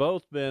 We've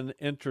both been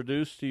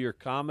introduced to your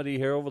comedy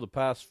here over the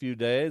past few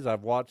days.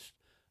 I've watched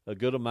a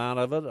good amount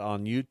of it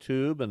on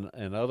YouTube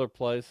and other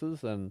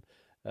places, and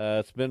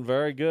it's been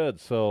very good.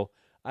 So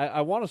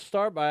I want to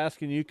start by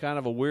asking you kind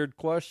of a weird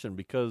question,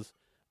 because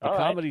the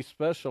comedy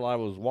special I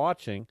was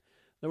watching,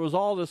 there was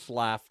all this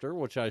laughter,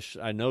 which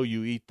I know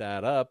you eat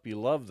that up. You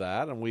love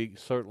that, and we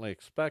certainly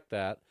expect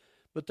that.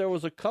 But there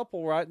was a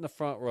couple right in the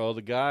front row.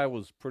 The guy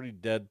was pretty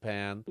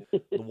deadpan.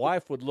 The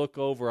wife would look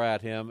over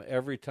at him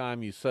every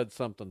time you said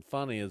something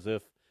funny as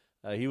if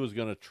he was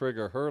going to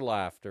trigger her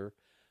laughter.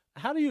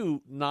 How do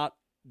you not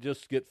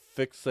just get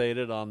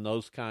fixated on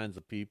those kinds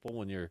of people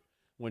when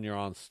you're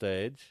on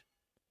stage?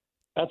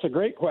 That's a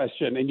great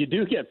question, and you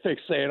do get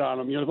fixated on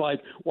them. You're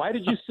like, why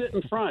did you sit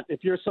in front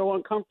if you're so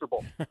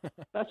uncomfortable?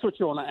 That's what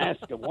you want to ask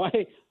them. Why?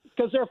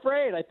 Because they're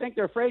afraid. I think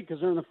they're afraid because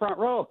they're in the front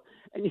row.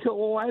 And you go,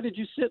 well, why did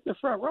you sit in the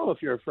front row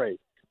if you're afraid?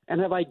 And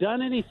have I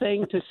done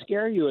anything to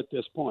scare you at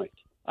this point?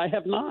 I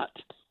have not.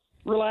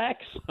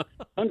 Relax.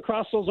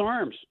 Uncross those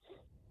arms.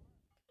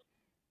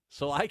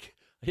 So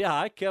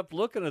I kept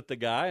looking at the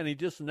guy, and he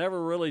just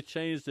never really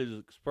changed his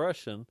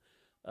expression.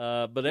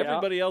 But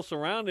everybody else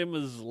around him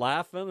was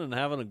laughing and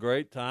having a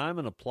great time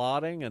and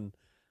applauding. And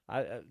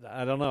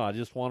I don't know. I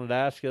just wanted to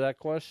ask you that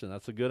question.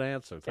 That's a good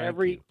answer. Thank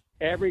you.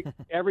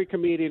 Every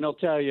comedian will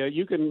tell you,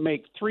 you can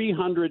make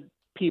 300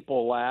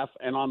 people laugh,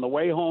 and on the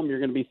way home, you're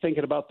going to be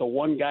thinking about the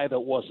one guy that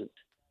wasn't.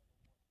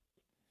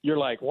 You're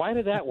like, why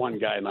did that one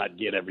guy not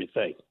get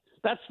everything?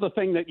 That's the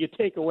thing that you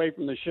take away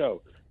from the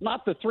show.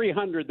 Not the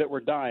 300 that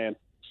were dying.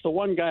 It's the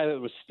one guy that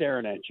was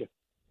staring at you.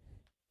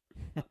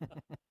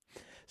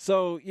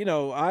 So,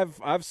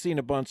 I've seen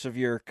a bunch of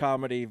your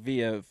comedy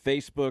via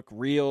Facebook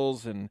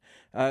Reels, and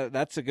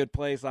that's a good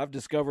place. I've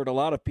discovered a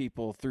lot of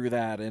people through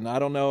that, and I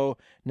don't know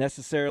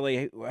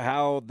necessarily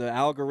how the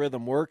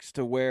algorithm works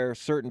to where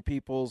certain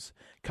people's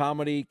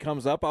comedy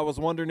comes up. I was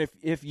wondering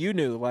if you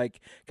knew,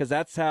 because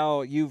that's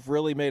how you've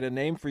really made a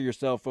name for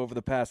yourself over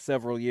the past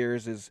several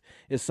years is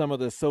some of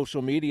the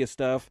social media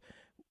stuff.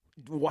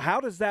 How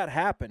does that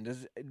happen?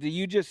 Do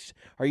you just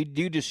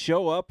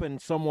show up in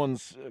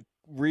someone's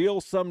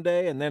reel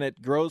someday and then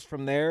it grows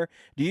from there?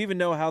 Do you even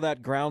know how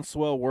that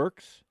groundswell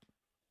works?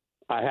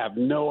 I have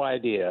no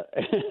idea.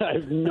 I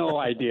have no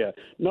idea.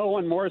 No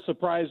one more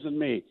surprised than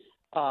me.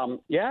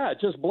 It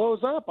just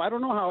blows up. I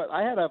don't know how.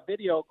 I had a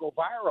video go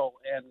viral,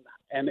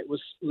 and it was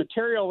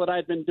material that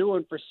I'd been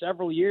doing for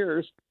several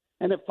years,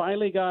 and it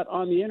finally got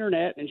on the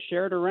internet and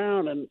shared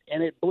around, and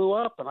it blew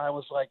up, and I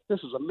was like, this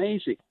is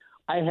amazing.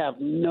 I have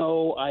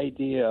no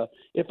idea.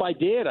 If I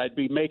did, I'd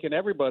be making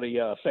everybody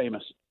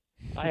famous.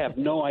 I have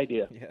no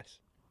idea. Yes.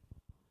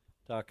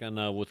 Talking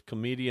with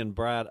comedian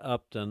Brad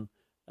Upton.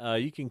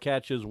 You can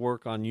catch his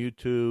work on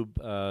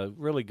YouTube.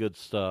 Really good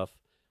stuff.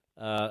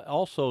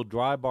 Also,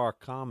 Dry Bar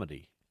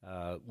Comedy,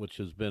 which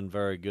has been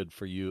very good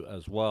for you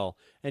as well.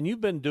 And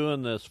you've been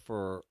doing this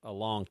for a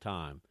long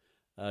time.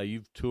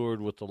 You've toured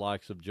with the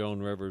likes of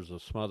Joan Rivers, the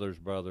Smothers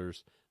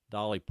Brothers,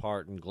 Dolly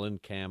Parton, Glenn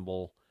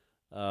Campbell,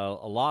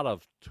 a lot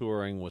of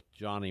touring with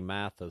Johnny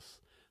Mathis.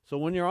 So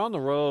when you're on the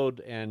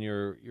road and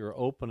you're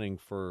opening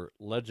for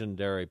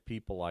legendary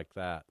people like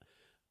that,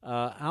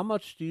 how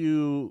much are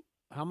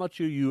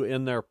you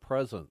in their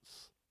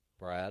presence,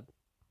 Brad?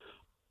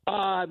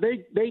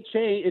 They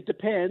change. It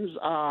depends.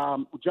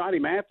 Johnny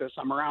Mathis,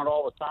 I'm around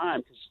all the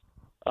time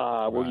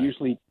because we'll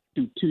usually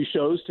do 2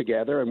 shows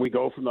together, and we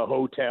go from the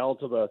hotel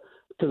to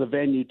the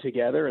venue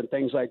together and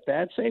things like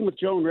that. Same with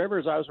Joan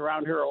Rivers. I was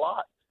around here a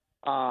lot.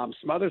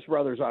 Smothers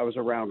Brothers, I was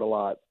around a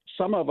lot.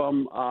 Some of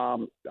them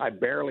I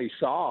barely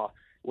saw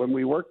when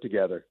we worked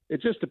together.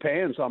 It just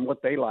depends on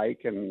what they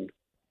like and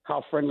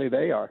how friendly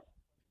they are.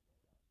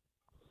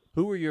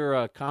 Who were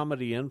your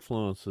comedy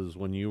influences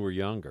when you were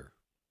younger?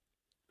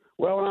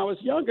 Well, when I was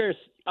younger,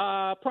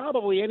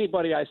 probably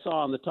anybody I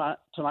saw on the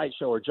Tonight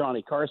Show or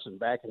Johnny Carson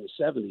back in the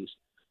 70s.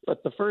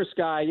 But the first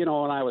guy, when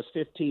I was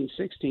 15,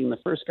 16, the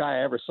first guy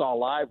I ever saw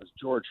live was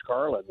George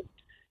Carlin.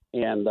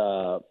 And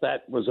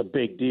that was a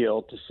big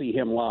deal to see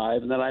him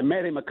live. And then I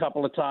met him a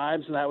couple of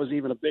times, and that was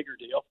even a bigger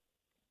deal.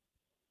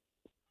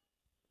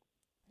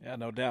 Yeah,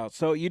 no doubt.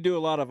 So you do a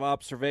lot of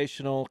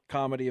observational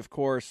comedy, of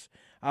course.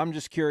 I'm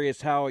just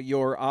curious how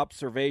your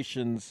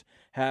observations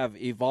have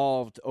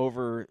evolved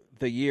over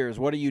the years.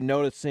 What are you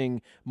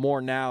noticing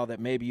more now that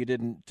maybe you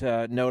didn't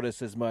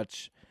notice as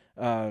much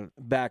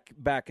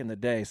back in the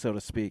day, so to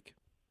speak?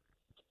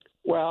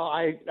 Well,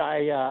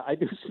 I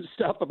do some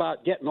stuff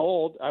about getting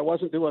old. I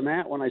wasn't doing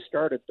that when I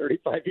started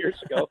 35 years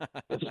ago.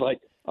 It's like,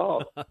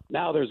 oh,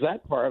 now there's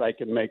that part I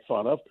can make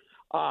fun of.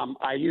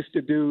 I used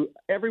to do,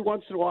 every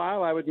once in a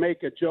while, I would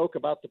make a joke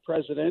about the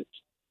president.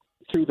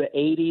 Through the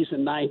 80s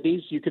and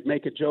 90s, you could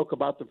make a joke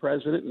about the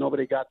president.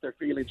 Nobody got their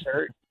feelings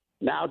hurt.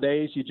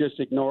 Nowadays, you just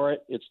ignore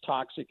it. It's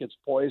toxic. It's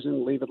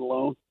poison. Leave it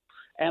alone.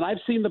 And I've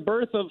seen the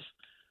birth of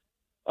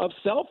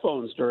cell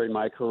phones during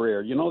my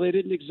career. They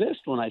didn't exist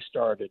when I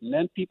started. And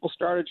then people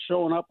started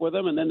showing up with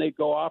them, and then they'd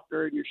go off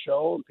during your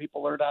show, and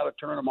people learned how to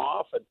turn them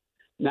off. And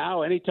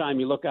now anytime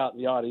you look out in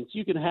the audience,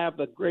 you can have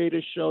the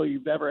greatest show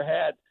you've ever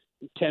had.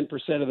 10%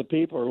 of the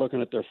people are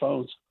looking at their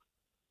phones.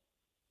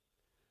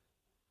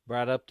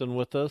 Brad Upton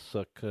with us,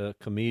 a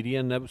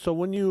comedian. So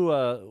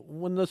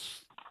when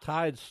this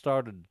tide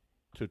started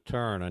to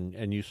turn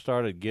and you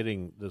started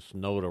getting this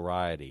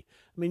notoriety,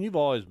 I mean, you've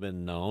always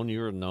been known.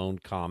 You're a known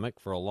comic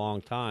for a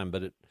long time,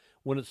 but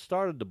when it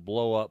started to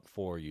blow up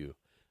for you,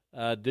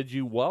 did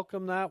you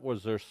welcome that?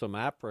 Was there some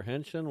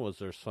apprehension? Was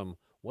there some,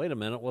 wait a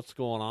minute, what's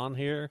going on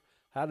here?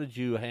 How did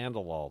you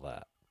handle all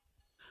that?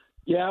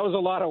 Yeah, it was a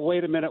lot of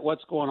wait a minute,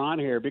 what's going on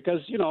here? Because,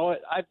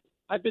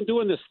 I've been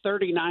doing this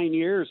 39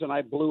 years, and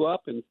I blew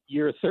up in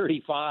year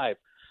 35.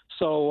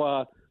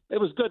 So it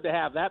was good to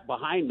have that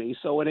behind me.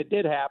 So when it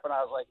did happen,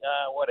 I was like,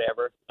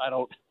 whatever.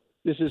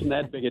 This isn't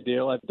that big a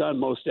deal. I've done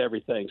most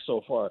everything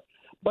so far.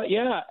 But,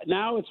 yeah,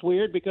 now it's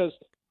weird because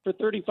for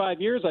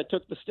 35 years I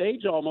took the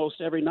stage almost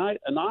every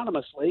night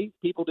anonymously.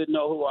 People didn't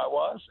know who I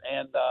was,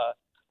 and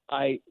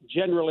I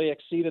generally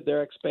exceeded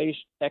their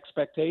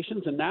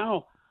expectations. And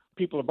now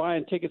people are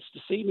buying tickets to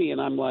see me, and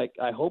I'm like,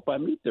 I hope I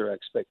meet their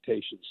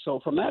expectations. So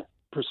from that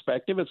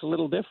perspective, it's a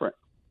little different.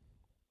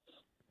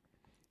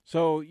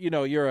 So,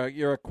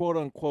 you're a quote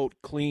unquote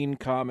clean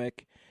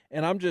comic,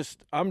 and I'm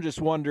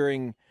just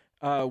wondering,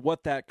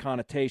 what that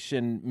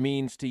connotation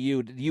means to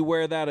you. Do you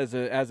wear that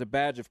as a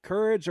badge of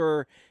courage,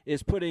 or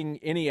is putting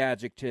any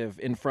adjective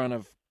in front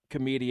of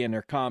comedian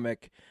or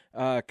comic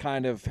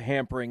kind of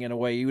hampering in a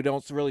way? You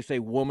don't really say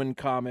woman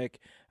comic.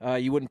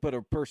 You wouldn't put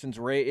a person's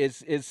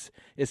race.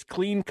 Is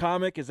clean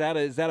comic? Is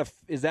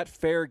that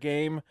fair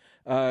game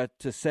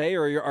to say,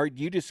 or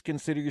do you just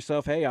consider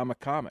yourself, hey, I'm a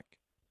comic?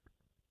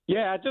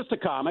 Yeah, just a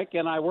comic,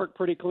 and I work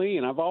pretty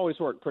clean. I've always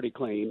worked pretty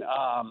clean.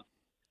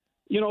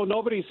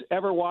 Nobody's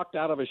ever walked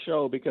out of a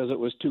show because it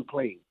was too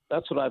clean.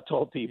 That's what I've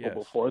told people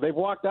before. They've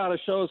walked out of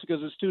shows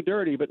because it's too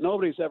dirty, but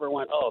nobody's ever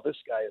went, oh, this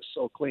guy is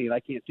so clean, I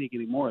can't take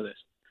any more of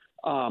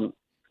this.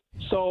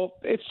 So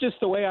it's just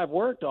the way I've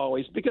worked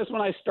always, because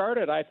when I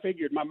started, I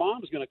figured my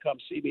mom's going to come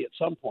see me at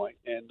some point,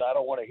 and I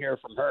don't want to hear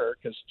from her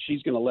because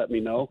she's going to let me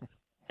know.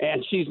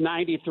 And she's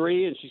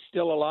 93, and she's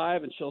still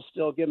alive, and she'll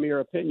still give me her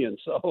opinion.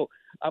 So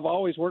I've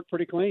always worked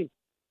pretty clean.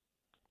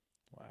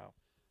 Wow.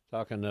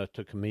 Talking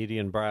to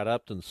comedian Brad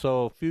Upton.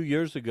 So a few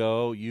years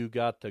ago, you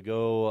got to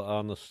go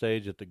on the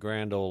stage at the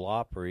Grand Ole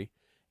Opry,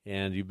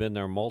 and you've been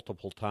there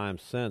multiple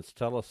times since.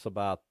 Tell us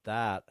about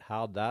that,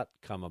 how'd that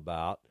come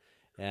about,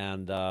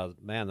 and,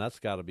 man, that's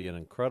got to be an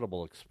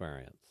incredible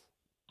experience.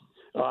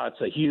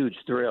 It's a huge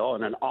thrill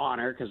and an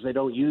honor because they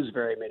don't use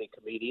very many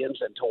comedians,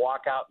 and to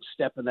walk out and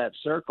step in that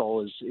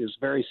circle is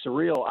very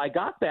surreal. I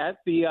got that.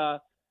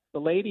 The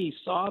lady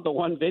saw the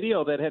one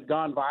video that had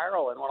gone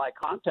viral, and when I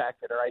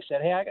contacted her, I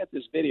said, hey, I got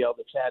this video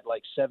that's had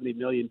like 70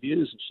 million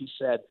views. And she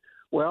said,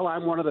 well,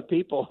 I'm one of the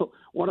people,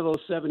 one of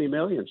those 70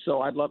 million,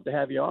 so I'd love to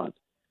have you on.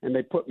 And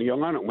they put me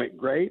on. It went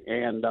great.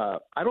 And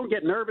I don't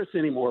get nervous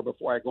anymore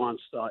before I go on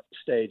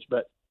stage.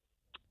 But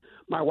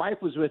my wife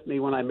was with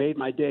me when I made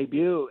my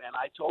debut, and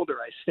I told her,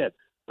 I said,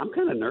 I'm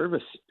kind of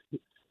nervous.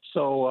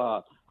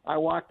 So I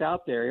walked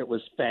out there. It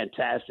was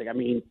fantastic. I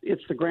mean,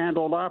 it's the Grand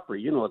Ole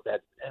Opry. You know what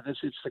that is.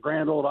 It's the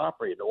Grand Ole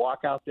Opry. To walk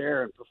out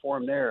there and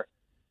perform there,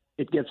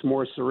 it gets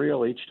more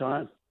surreal each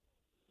time.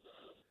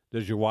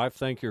 Does your wife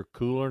think you're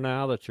cooler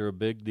now that you're a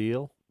big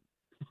deal?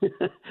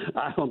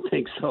 I don't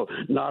think so.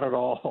 Not at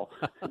all.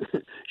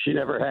 She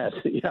never has.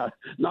 Yeah,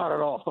 not at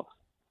all.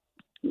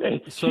 So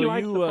she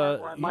likes the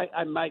part where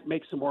I might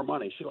make some more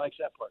money. She likes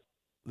that part.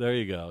 There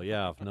you go.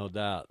 Yeah, no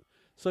doubt.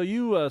 So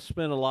you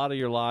spent a lot of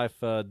your life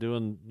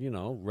doing,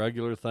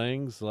 regular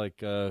things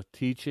like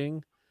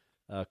teaching,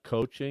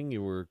 coaching.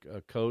 You were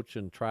a coach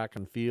in track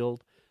and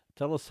field.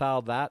 Tell us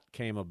how that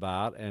came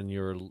about and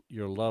your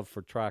love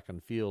for track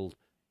and field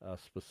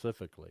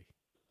specifically.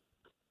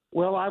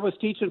 Well, I was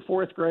teaching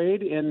fourth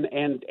grade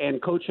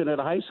and coaching at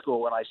a high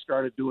school when I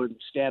started doing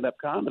stand-up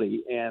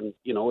comedy. And,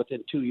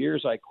 within 2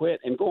 years I quit.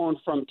 And going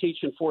from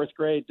teaching fourth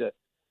grade to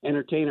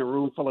entertain a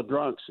room full of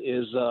drunks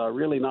is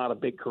really not a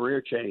big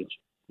career change.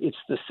 It's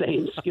the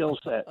same skill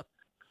set.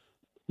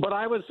 But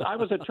I was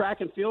a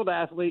track and field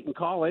athlete in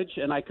college,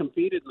 and I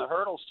competed in the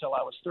hurdles till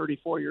I was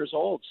 34 years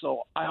old.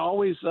 So I've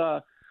always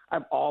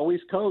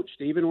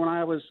coached, even when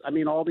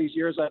all these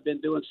years I've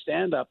been doing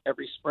stand-up.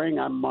 Every spring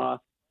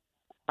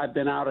I've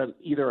been out at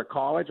either a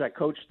college. I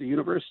coached the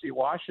University of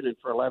Washington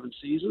for 11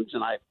 seasons,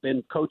 and I've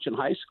been coaching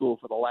high school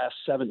for the last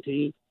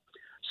 17.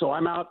 So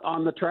I'm out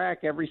on the track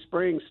every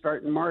spring,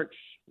 starting March,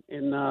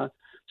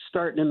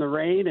 starting in the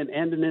rain and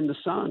ending in the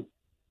sun.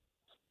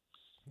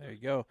 There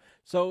you go.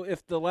 So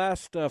if the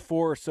last 4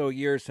 or so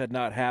years had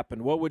not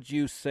happened, what would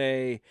you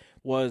say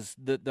was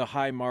the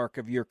high mark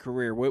of your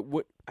career?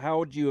 How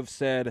would you have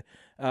said,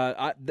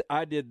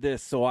 I did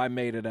this, so I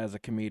made it as a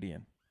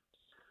comedian?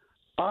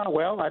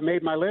 Well, I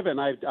made my living.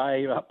 I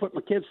put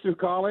my kids through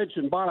college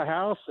and bought a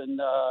house, and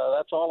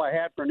that's all I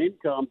had for an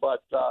income.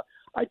 But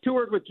I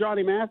toured with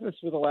Johnny Mathis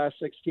for the last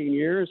 16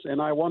 years,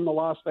 and I won the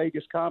Las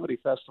Vegas Comedy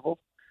Festival.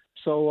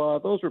 So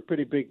those were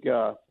pretty big.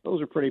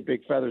 Those are pretty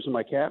big feathers in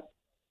my cap.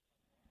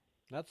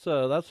 That's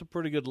a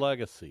pretty good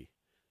legacy.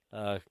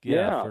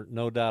 Yeah.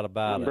 No doubt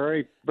about I'm it.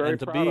 Very, very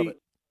proud of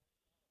it.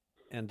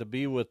 And to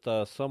be with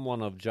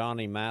someone of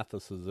Johnny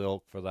Mathis's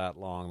ilk for that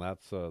long,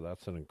 that's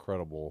an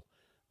incredible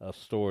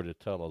story to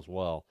tell as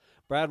well.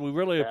 Brad, we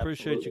really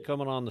appreciate you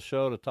coming on the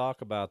show to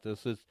talk about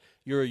this.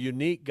 You're a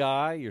unique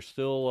guy. You're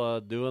still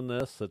doing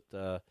this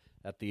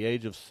at the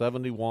age of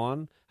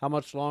 71. How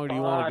much longer do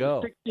you want to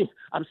go?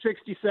 I'm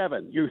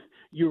 67.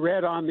 You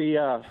read on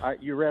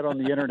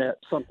the internet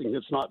something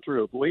that's not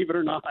true. Believe it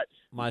or not.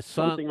 My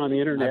son. Something on the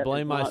internet. I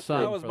blame my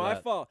son. That was my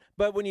fault.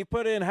 But when you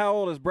put in how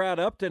old is Brad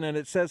Upton and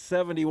it says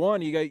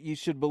 71, you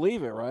should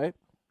believe it, right?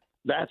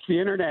 That's the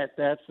internet.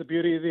 That's the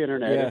beauty of the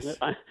internet, yes.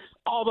 Isn't it?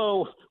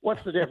 Although,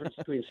 what's the difference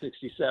between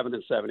 67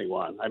 and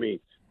 71? I mean,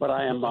 but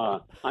I'm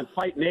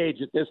fighting age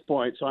at this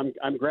point, so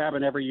I'm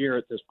grabbing every year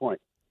at this point.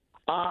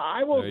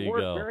 I will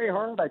work very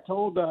hard. I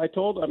told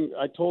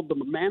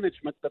the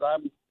management that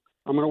I'm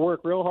going to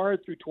work real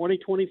hard through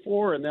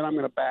 2024, and then I'm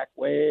going to back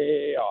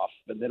way off,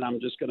 and then I'm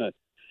just going to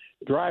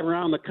drive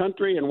around the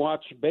country and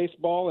watch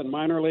baseball in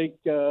minor league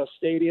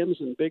stadiums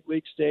and big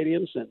league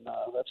stadiums, and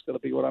that's going to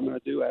be what I'm going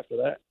to do after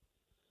that.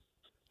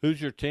 Who's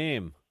your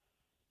team?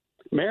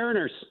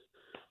 Mariners.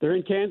 They're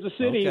in Kansas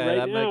City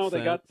right now.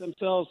 They got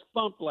themselves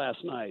thumped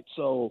last night.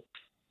 So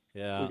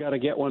Yeah. We got to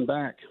get one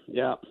back.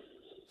 Yeah.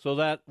 So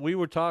that we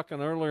were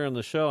talking earlier in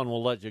the show, and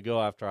we'll let you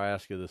go after I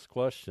ask you this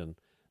question.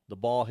 The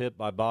ball hit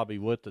by Bobby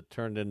Witt that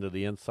turned into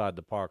the inside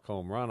the park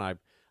home run. I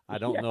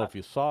don't know if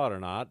you saw it or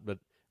not, but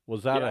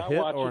was that a hit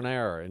or an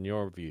error in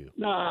your view?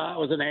 No, it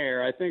was an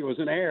error. I think it was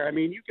an error. I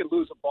mean, you could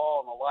lose a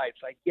ball in the lights.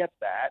 I get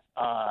that.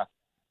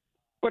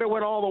 But it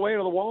went all the way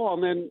to the wall,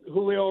 and then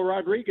Julio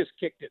Rodriguez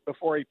kicked it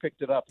before he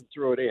picked it up and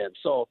threw it in.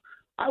 So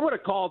I would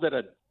have called it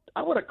a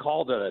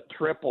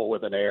triple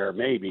with an error,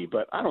 maybe,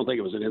 but I don't think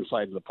it was an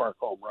inside of the park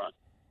home run.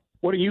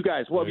 What do you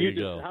guys?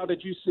 How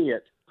did you see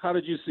it? How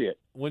did you see it?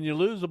 When you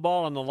lose the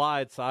ball in the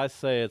lights, I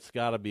say it's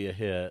got to be a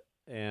hit.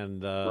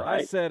 And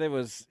I said it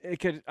was.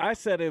 I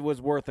said it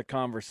was worth a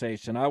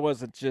conversation. I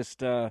wasn't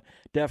just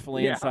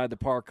definitely inside the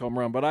park home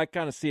run, but I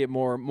kind of see it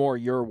more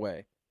your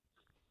way.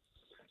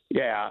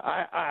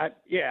 Yeah,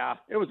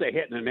 it was a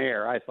hit and an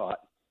error, I thought.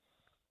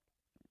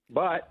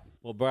 But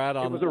Brad,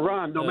 it was a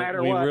run, no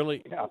matter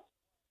what. Yeah.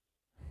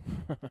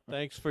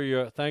 Thanks for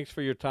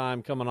your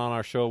time coming on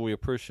our show. We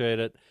appreciate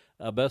it.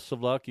 Best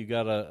of luck. You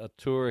got a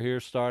tour here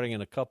starting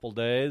in a couple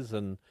days,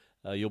 and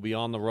you'll be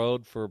on the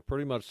road for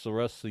pretty much the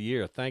rest of the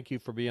year. Thank you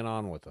for being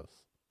on with us.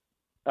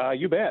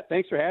 You bet.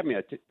 Thanks for having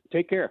me.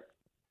 Take care.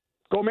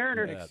 Go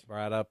Mariners.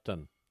 Brad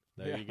Upton.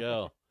 There you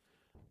go.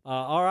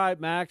 All right,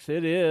 Max,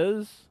 it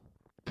is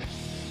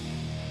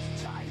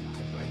Time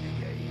to play the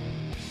game.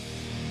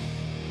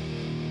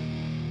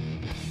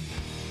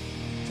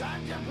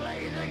 Time to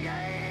play the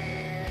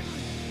game.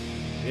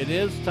 It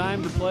is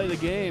time to play the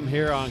game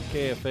here on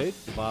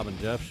KFH, the Bob and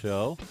Jeff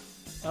Show.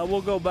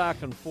 We'll go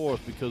back and forth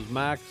because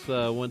Max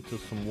went to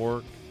some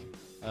work.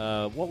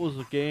 What was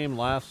the game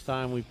last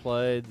time we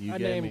played? I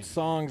named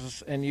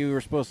songs, and you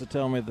were supposed to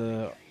tell me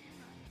the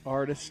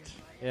artist.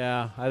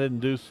 Yeah, I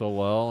didn't do so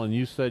well, and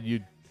you said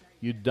you'd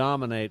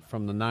dominate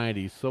from the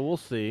 90s, so we'll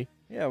see.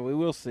 Yeah, we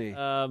will see.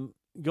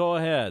 Go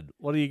ahead.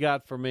 What do you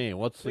got for me?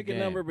 What's the game?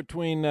 Pick a number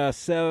between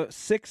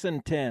 6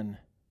 and 10.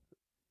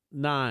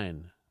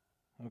 9.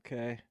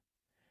 Okay.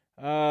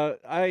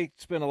 I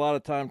spent a lot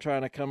of time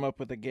trying to come up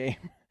with a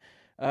game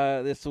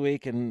this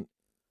week, and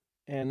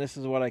this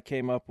is what I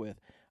came up with.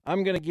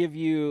 I'm going to give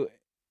you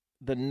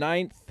the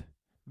 9th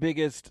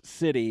biggest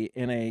city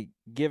in a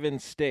given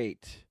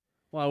state.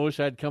 Well, I wish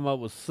I'd come up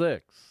with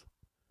 6.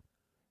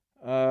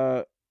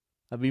 I'd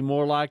be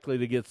more likely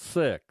to get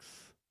 6.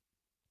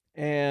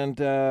 And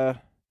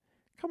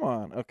come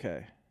on,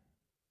 okay.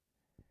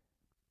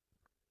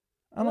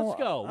 Let's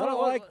go. I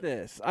don't like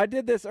this. I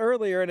did this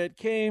earlier, and it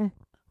came.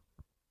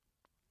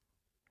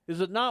 Is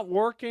it not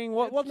working?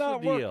 What's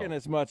not the deal? Working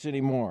as much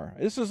anymore.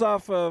 This is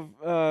off of.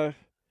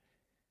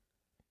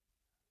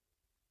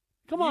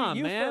 Come on,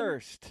 you man.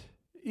 First.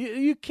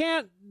 You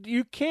can't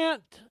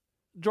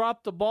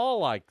drop the ball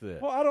like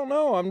this. Well, I don't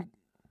know.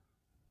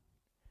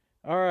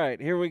 All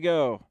right, here we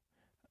go.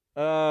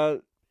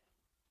 The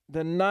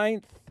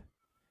 9th.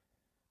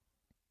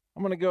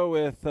 I'm going to go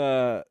with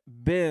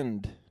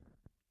Bend,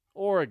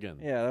 Oregon.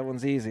 Yeah, that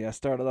one's easy. I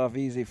started off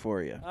easy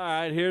for you. All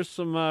right, here's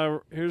some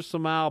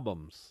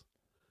albums.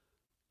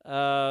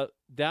 Down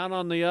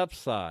on the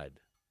Upside.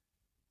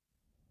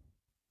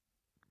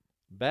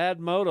 Bad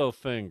Moto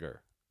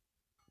Finger.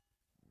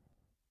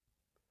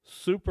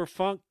 Super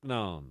Funk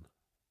Known.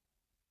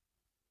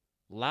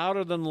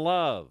 Louder Than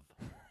Love.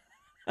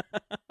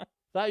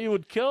 Thought you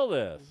would kill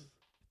this.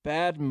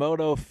 Bad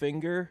Moto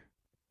Finger.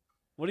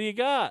 What do you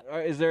got?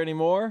 Is there any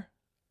more?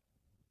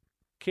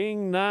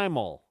 King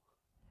Nimal.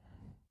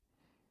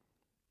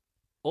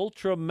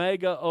 Ultra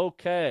Mega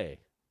OK.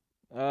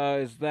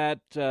 Is that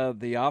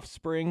The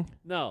Offspring?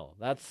 No,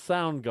 that's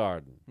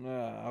Soundgarden.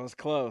 I was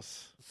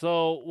close.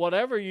 So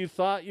whatever you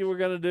thought you were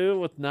going to do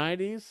with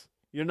 90s,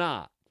 you're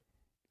not.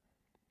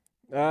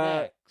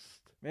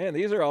 Next. Man,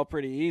 these are all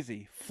pretty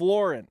easy.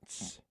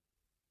 Florence.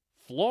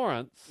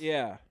 Florence?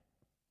 Yeah.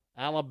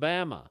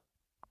 Alabama.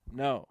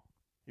 No.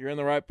 You're in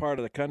the right part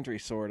of the country,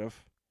 sort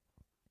of.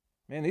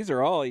 Man, these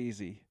are all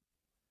easy.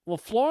 Well,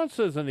 Florence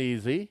isn't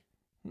easy.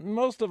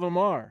 Most of them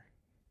are.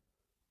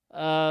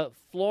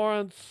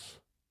 Florence,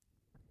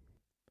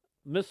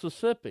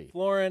 Mississippi.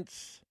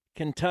 Florence,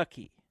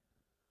 Kentucky.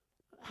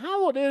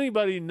 How would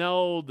anybody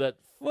know that?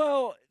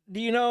 Well,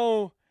 do you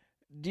know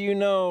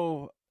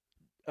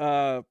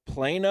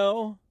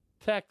Plano?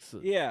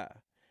 Texas. Yeah.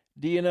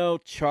 Do you know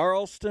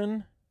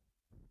Charleston?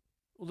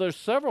 Well, there's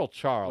several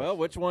Charleston. Well,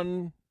 which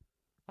one?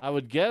 I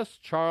would guess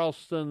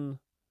Charleston,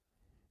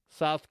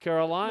 South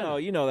Carolina. No,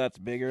 you know that's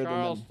bigger than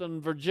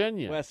Charleston,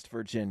 Virginia. West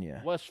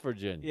Virginia. West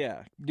Virginia.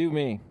 Yeah, do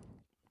me.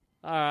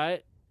 All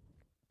right.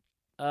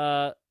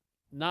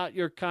 Not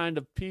Your Kind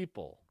of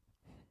People.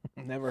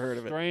 Never heard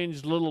of it.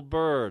 Strange Little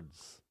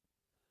Birds.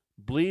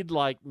 Bleed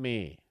Like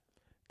Me.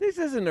 This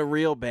isn't a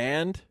real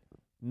band.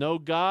 No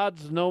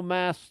Gods, No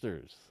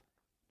Masters.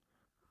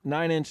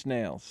 9 Inch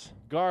Nails.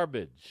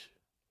 Garbage.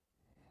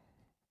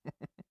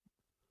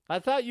 I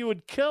thought you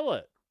would kill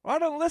it. I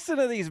don't listen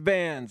to these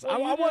bands.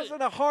 Well, I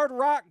wasn't a hard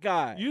rock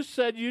guy. You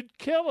said you'd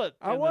kill it.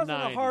 I wasn't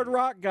a hard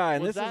rock guy,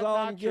 and Was this that is all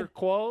not I'm your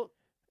quote?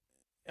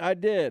 I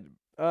did.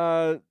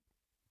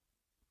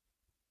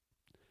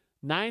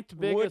 Ninth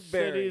biggest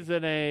Woodbury. cities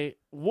in a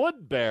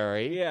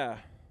Woodbury, Yeah.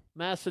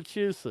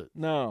 Massachusetts.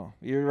 No,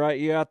 you're right.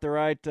 You got the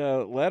right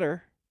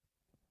letter.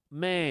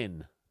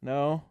 Maine.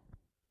 No.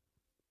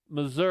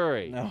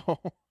 Missouri. No.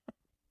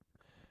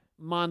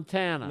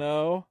 Montana.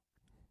 No.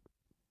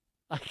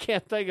 I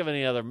can't think of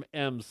any other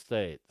M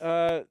states.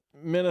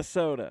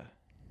 Minnesota.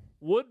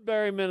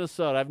 Woodbury,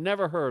 Minnesota. I've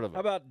never heard of it. How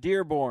about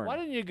Dearborn? Why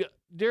didn't you go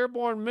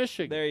Dearborn,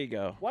 Michigan? There you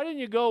go. Why didn't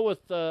you go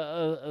with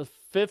a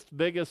fifth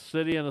biggest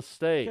city in a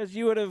state? Because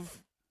you would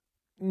have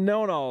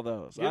known all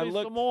those. Give me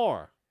some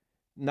more.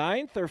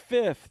 Ninth or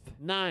fifth?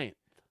 Ninth.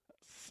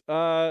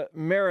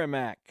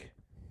 Merrimack.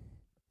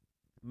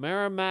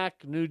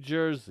 Merrimack, New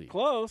Jersey.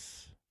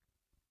 Close.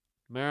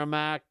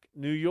 Merrimack,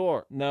 New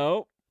York.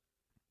 No.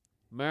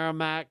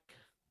 Merrimack,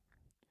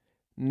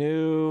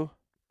 New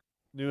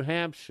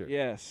Hampshire.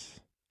 Yes.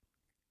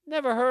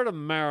 Never heard of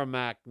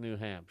Merrimack, New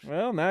Hampshire.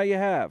 Well, now you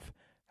have.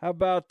 How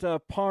about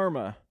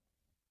Parma?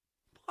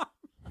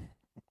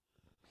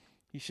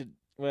 You should.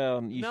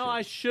 Well, you no, should.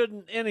 I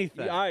shouldn't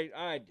anything.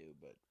 I do,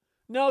 but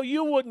no,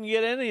 you wouldn't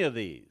get any of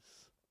these.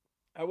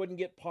 I wouldn't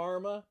get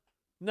Parma.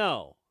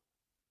 No.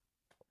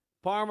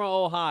 Parma,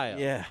 Ohio.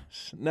 Yeah.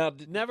 Now,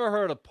 never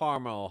heard of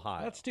Parma,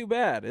 Ohio. That's too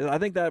bad. I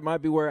think that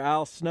might be where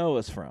Al Snow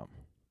is from.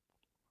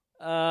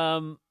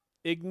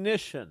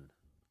 Ignition.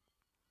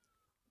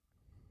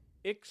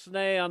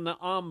 Ixnay on the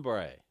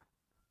hombre.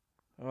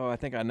 Oh, I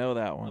think I know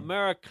that one.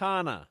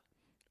 Americana.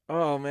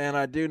 Oh, man,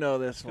 I do know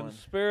this one.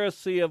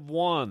 Conspiracy of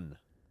One.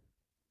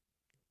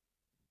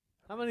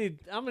 How many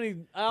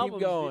albums?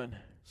 Keep going.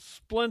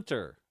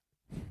 Splinter.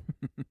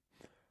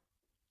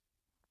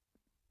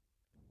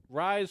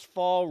 Rise,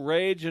 Fall,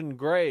 Rage, and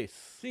Grace.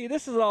 See,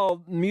 this is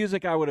all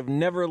music I would have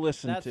never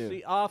listened That's to.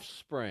 The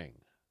Offspring.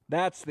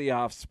 That's the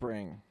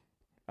Offspring.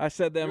 I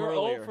said them You're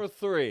earlier. 0 for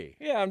 3.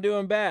 Yeah, I'm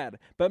doing bad.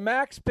 But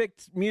Max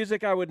picked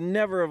music I would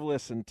never have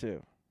listened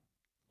to.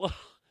 Well,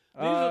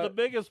 these are the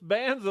biggest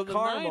bands of the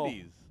Carmel.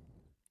 90s.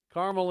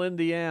 Carmel,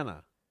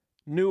 Indiana.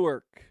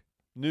 Newark.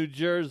 New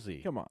Jersey.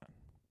 Come on.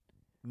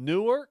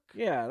 Newark?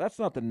 Yeah, that's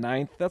not the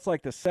ninth. That's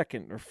like the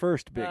second or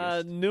first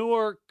biggest.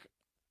 Newark,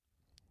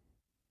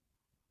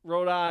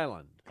 Rhode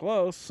Island.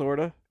 Close, sort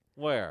of.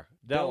 Where?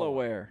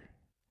 Delaware.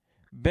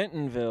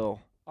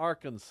 Bentonville.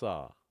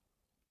 Arkansas.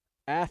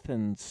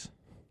 Athens.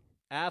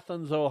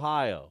 Athens,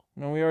 Ohio.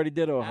 No, we already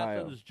did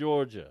Ohio. Athens,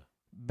 Georgia.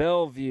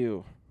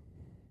 Bellevue.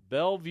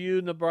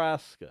 Bellevue,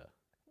 Nebraska.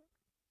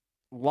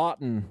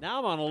 Lawton. Now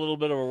I'm on a little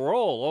bit of a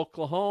roll.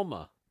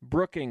 Oklahoma.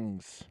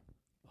 Brookings.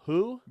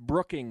 Who?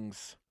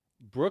 Brookings.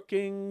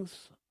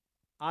 Brookings,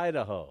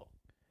 Idaho.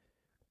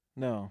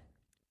 No.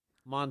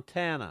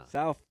 Montana.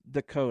 South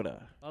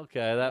Dakota.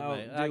 Okay,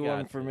 I do got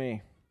one for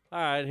me. All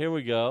right, here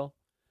we go.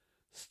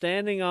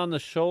 Standing on the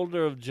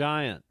Shoulder of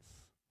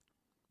Giants.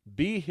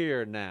 Be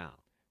Here Now.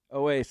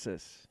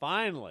 Oasis.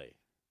 Finally.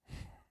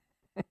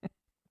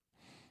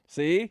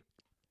 See?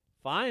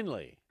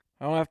 Finally.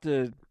 I don't have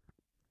to.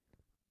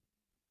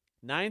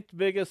 Ninth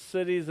biggest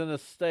cities in a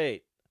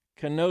state.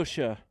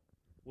 Kenosha.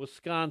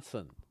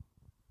 Wisconsin.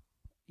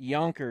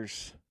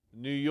 Yonkers.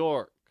 New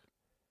York.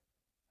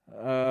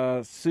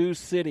 Sioux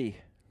City.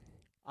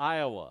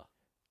 Iowa.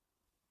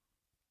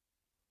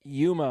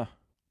 Yuma.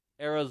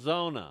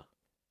 Arizona.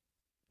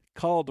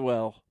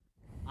 Caldwell.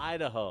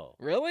 Idaho.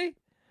 Really?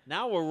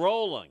 Now we're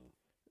rolling.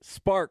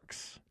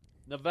 Sparks.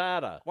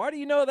 Nevada. Why do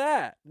you know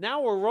that?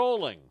 Now we're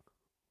rolling.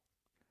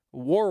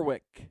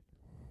 Warwick.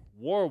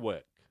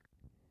 Warwick.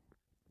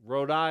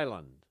 Rhode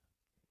Island.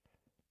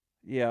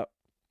 Yep.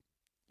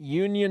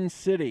 Union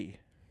City.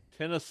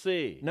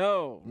 Tennessee.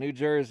 No, New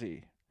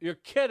Jersey. You're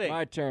kidding.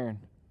 My turn.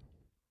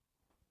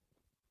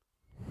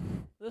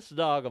 This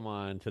dog of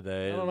mine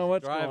today I don't know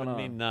what's driving going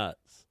me on.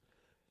 nuts.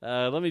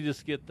 Let me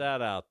just get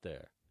that out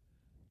there.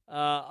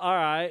 All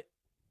right.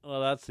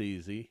 Well, that's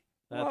easy.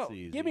 That's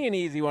easy. Give me an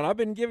easy one. I've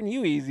been giving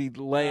you easy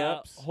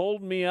layups.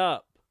 Hold Me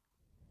Up.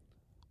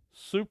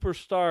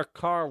 Superstar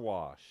Car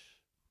Wash.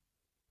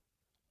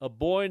 A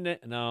boy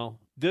no.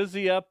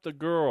 Dizzy Up the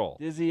Girl.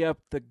 Dizzy Up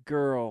the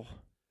Girl.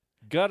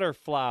 Gutter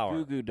Flower.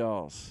 Goo Goo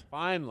Dolls.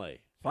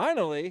 Finally.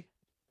 Finally?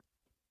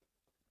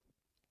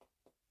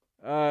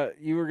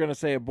 You were going to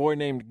say a boy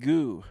named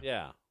Goo.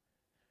 Yeah.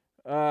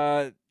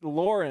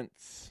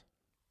 Lawrence.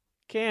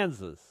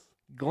 Kansas.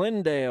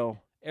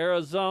 Glendale.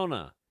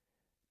 Arizona.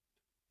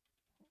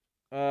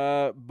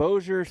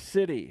 Bossier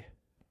City.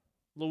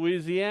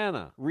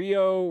 Louisiana.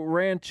 Rio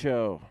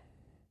Rancho.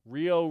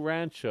 Rio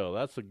Rancho.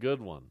 That's a good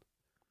one.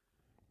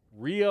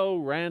 Rio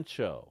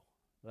Rancho.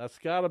 That's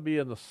got to be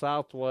in the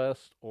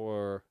Southwest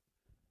or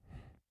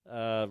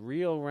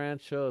Rio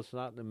Rancho. It's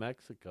not New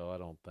Mexico, I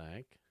don't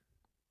think.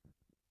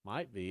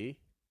 Might be.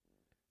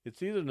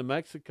 It's either New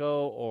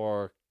Mexico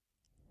or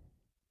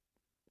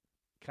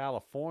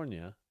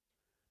California.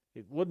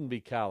 It wouldn't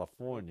be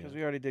California. Because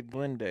we already did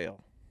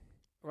Glendale.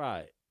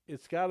 Right.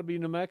 It's got to be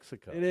New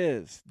Mexico. It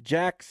is.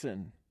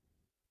 Jackson.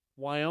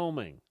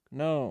 Wyoming.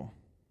 No.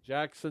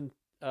 Jackson,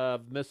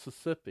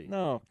 Mississippi.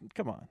 No,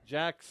 come on.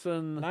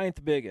 Jackson.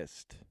 Ninth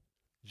biggest.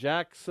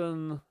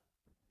 Jackson.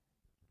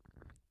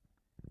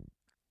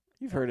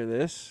 You've heard of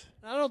this.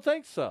 I don't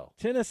think so.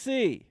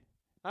 Tennessee.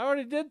 I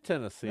already did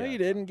Tennessee. No, you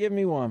didn't. Give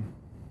me one.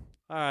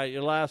 All right,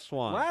 your last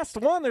one. Last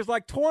one? There's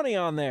like 20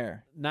 on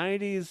there.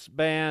 90s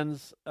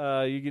bands,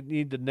 you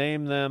need to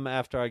name them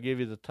after I give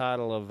you the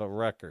title of a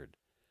record.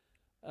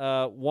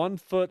 1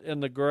 Foot in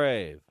the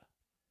Grave,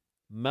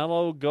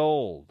 Mellow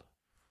Gold,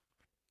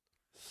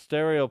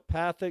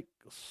 Stereopathic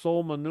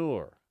Soul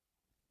Manure.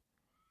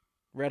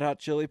 Red Hot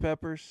Chili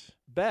Peppers.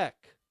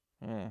 Beck.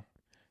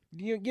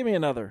 Give me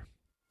another.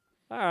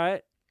 All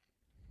right.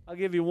 I'll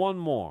give you one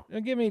more.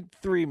 Give me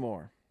 3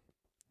 more.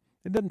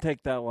 It doesn't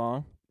take that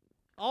long.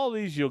 All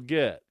these you'll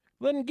get.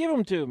 Then give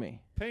them to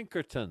me.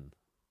 Pinkerton.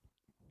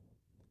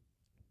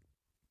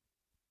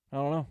 I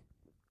don't know.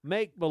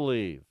 Make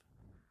Believe.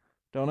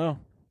 Don't know.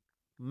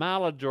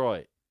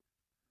 Maladroit.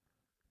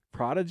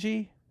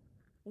 Prodigy?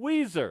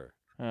 Weezer.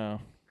 Oh.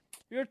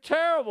 You're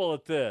terrible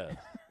at this.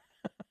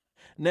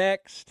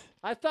 Next.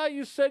 I thought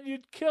you said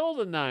you'd kill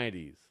the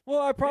 90s. Well,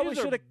 I probably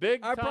should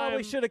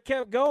have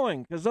kept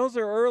going because those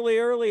are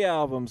early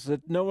albums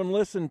that no one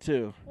listened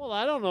to. Well,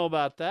 I don't know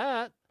about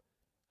that.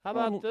 How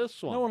about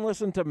this one? No one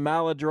listened to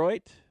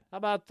Maladroit. How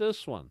about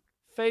this one?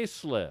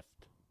 Facelift.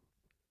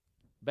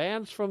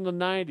 Bands from the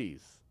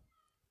 90s.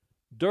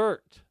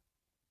 Dirt.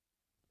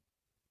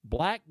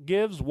 Black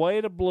Gives Way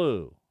to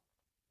Blue.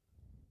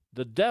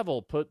 The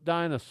Devil Put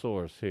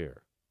Dinosaurs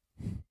Here.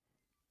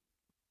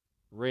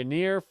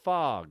 Rainier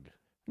Fog.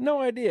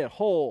 No idea.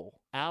 Hole.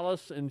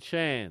 Alice in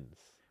Chains.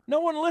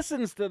 No one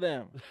listens to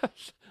them.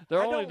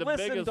 They're I only don't the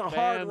listen biggest to bands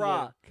hard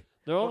rock.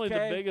 They're only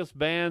the biggest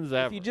bands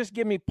ever. If you just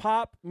give me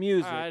pop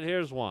music. All right,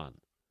 here's one.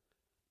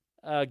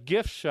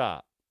 Gift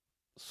Shop.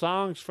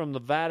 Songs from the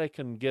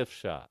Vatican Gift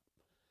Shop.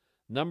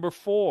 Number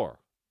 4.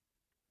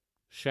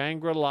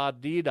 Shangri-La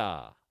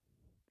Dida.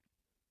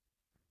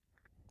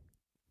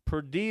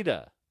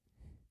 Perdita.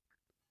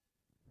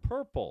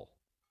 Purple.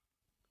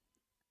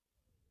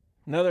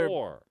 Another.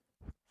 Core.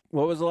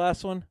 What was the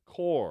last one?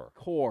 Core.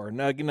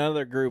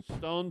 Another group.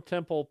 Stone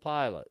Temple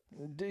Pilots.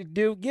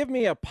 Give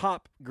me a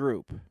pop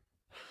group.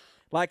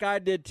 Like I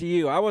did to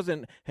you. I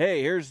wasn't,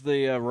 hey, here's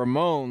the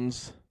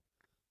Ramones.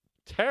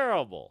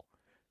 Terrible.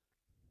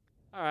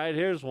 All right,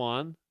 here's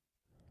one.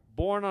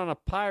 Born on a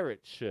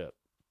Pirate Ship.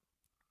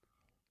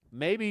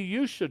 Maybe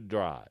You Should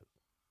Drive.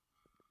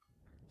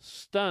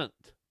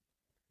 Stunt.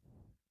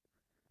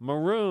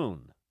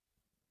 Maroon.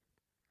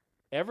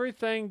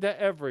 Everything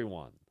to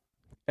Everyone.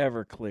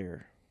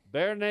 Everclear.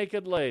 Bare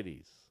Naked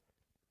Ladies.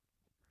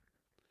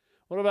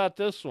 What about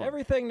this one?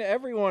 Everything to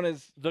Everyone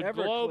is The Everclear.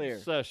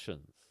 Globe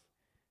Sessions.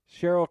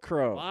 Sheryl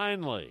Crow.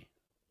 Finally.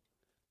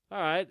 All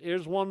right,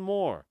 here's one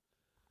more.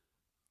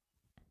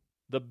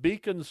 The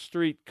Beacon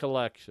Street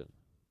Collection.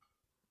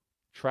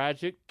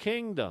 Tragic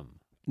Kingdom.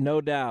 No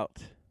Doubt.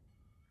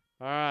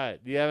 All right,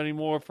 do you have any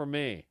more for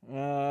me?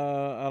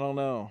 I don't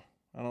know.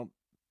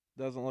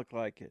 Doesn't look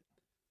like it.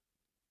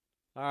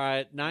 All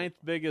right, 9th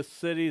biggest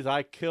cities.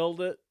 I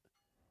killed it.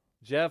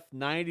 Jeff,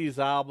 90s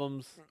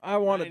albums.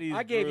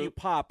 I gave you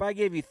pop. I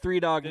gave you Three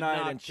Dog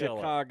Night in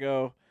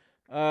Chicago.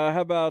 How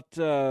about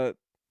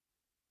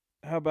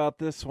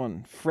this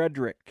one?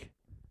 Frederick,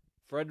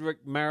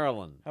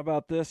 Maryland. How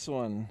about this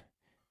one?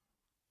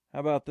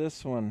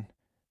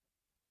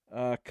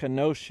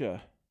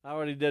 Kenosha. I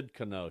already did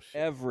Kenosha.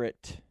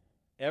 Everett,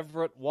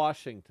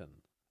 Washington.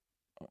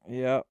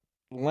 Yep.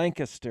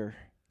 Lancaster,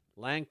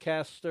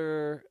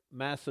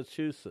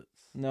 Massachusetts.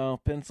 No,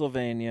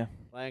 Pennsylvania.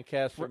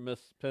 Lancaster,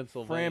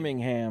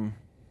 Pennsylvania.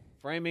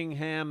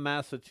 Framingham,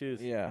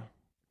 Massachusetts. Yeah.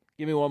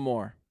 Give me one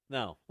more.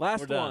 No.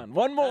 Last one.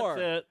 One more.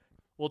 That's it.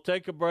 We'll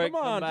take a break.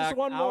 Come on, come back. just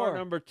one Hour more.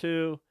 number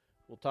 2.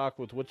 We'll talk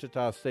with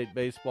Wichita State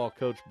baseball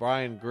coach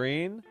Brian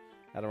Green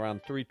at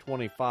around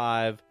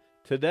 3:25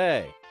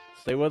 today.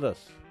 Stay with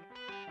us.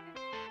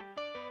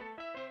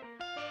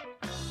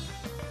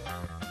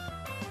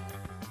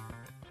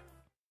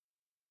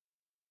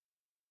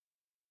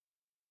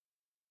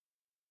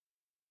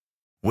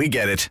 We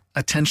get it.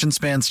 Attention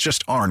spans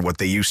just aren't what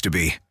they used to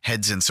be.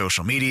 Heads in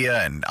social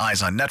media and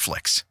eyes on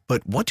Netflix.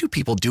 But what do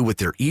people do with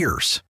their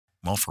ears?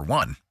 Well, for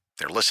one,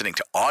 they're listening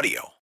to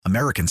audio.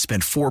 Americans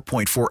spend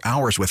 4.4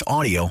 hours with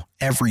audio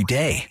every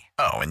day.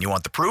 Oh, and you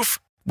want the proof?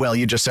 Well,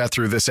 you just sat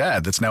through this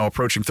ad that's now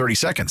approaching 30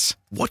 seconds.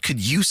 What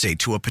could you say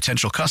to a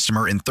potential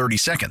customer in 30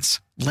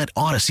 seconds? Let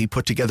Odyssey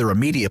put together a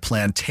media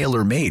plan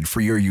tailor-made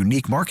for your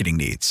unique marketing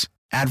needs.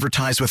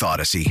 Advertise with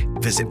Odyssey.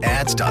 Visit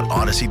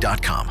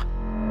ads.odyssey.com.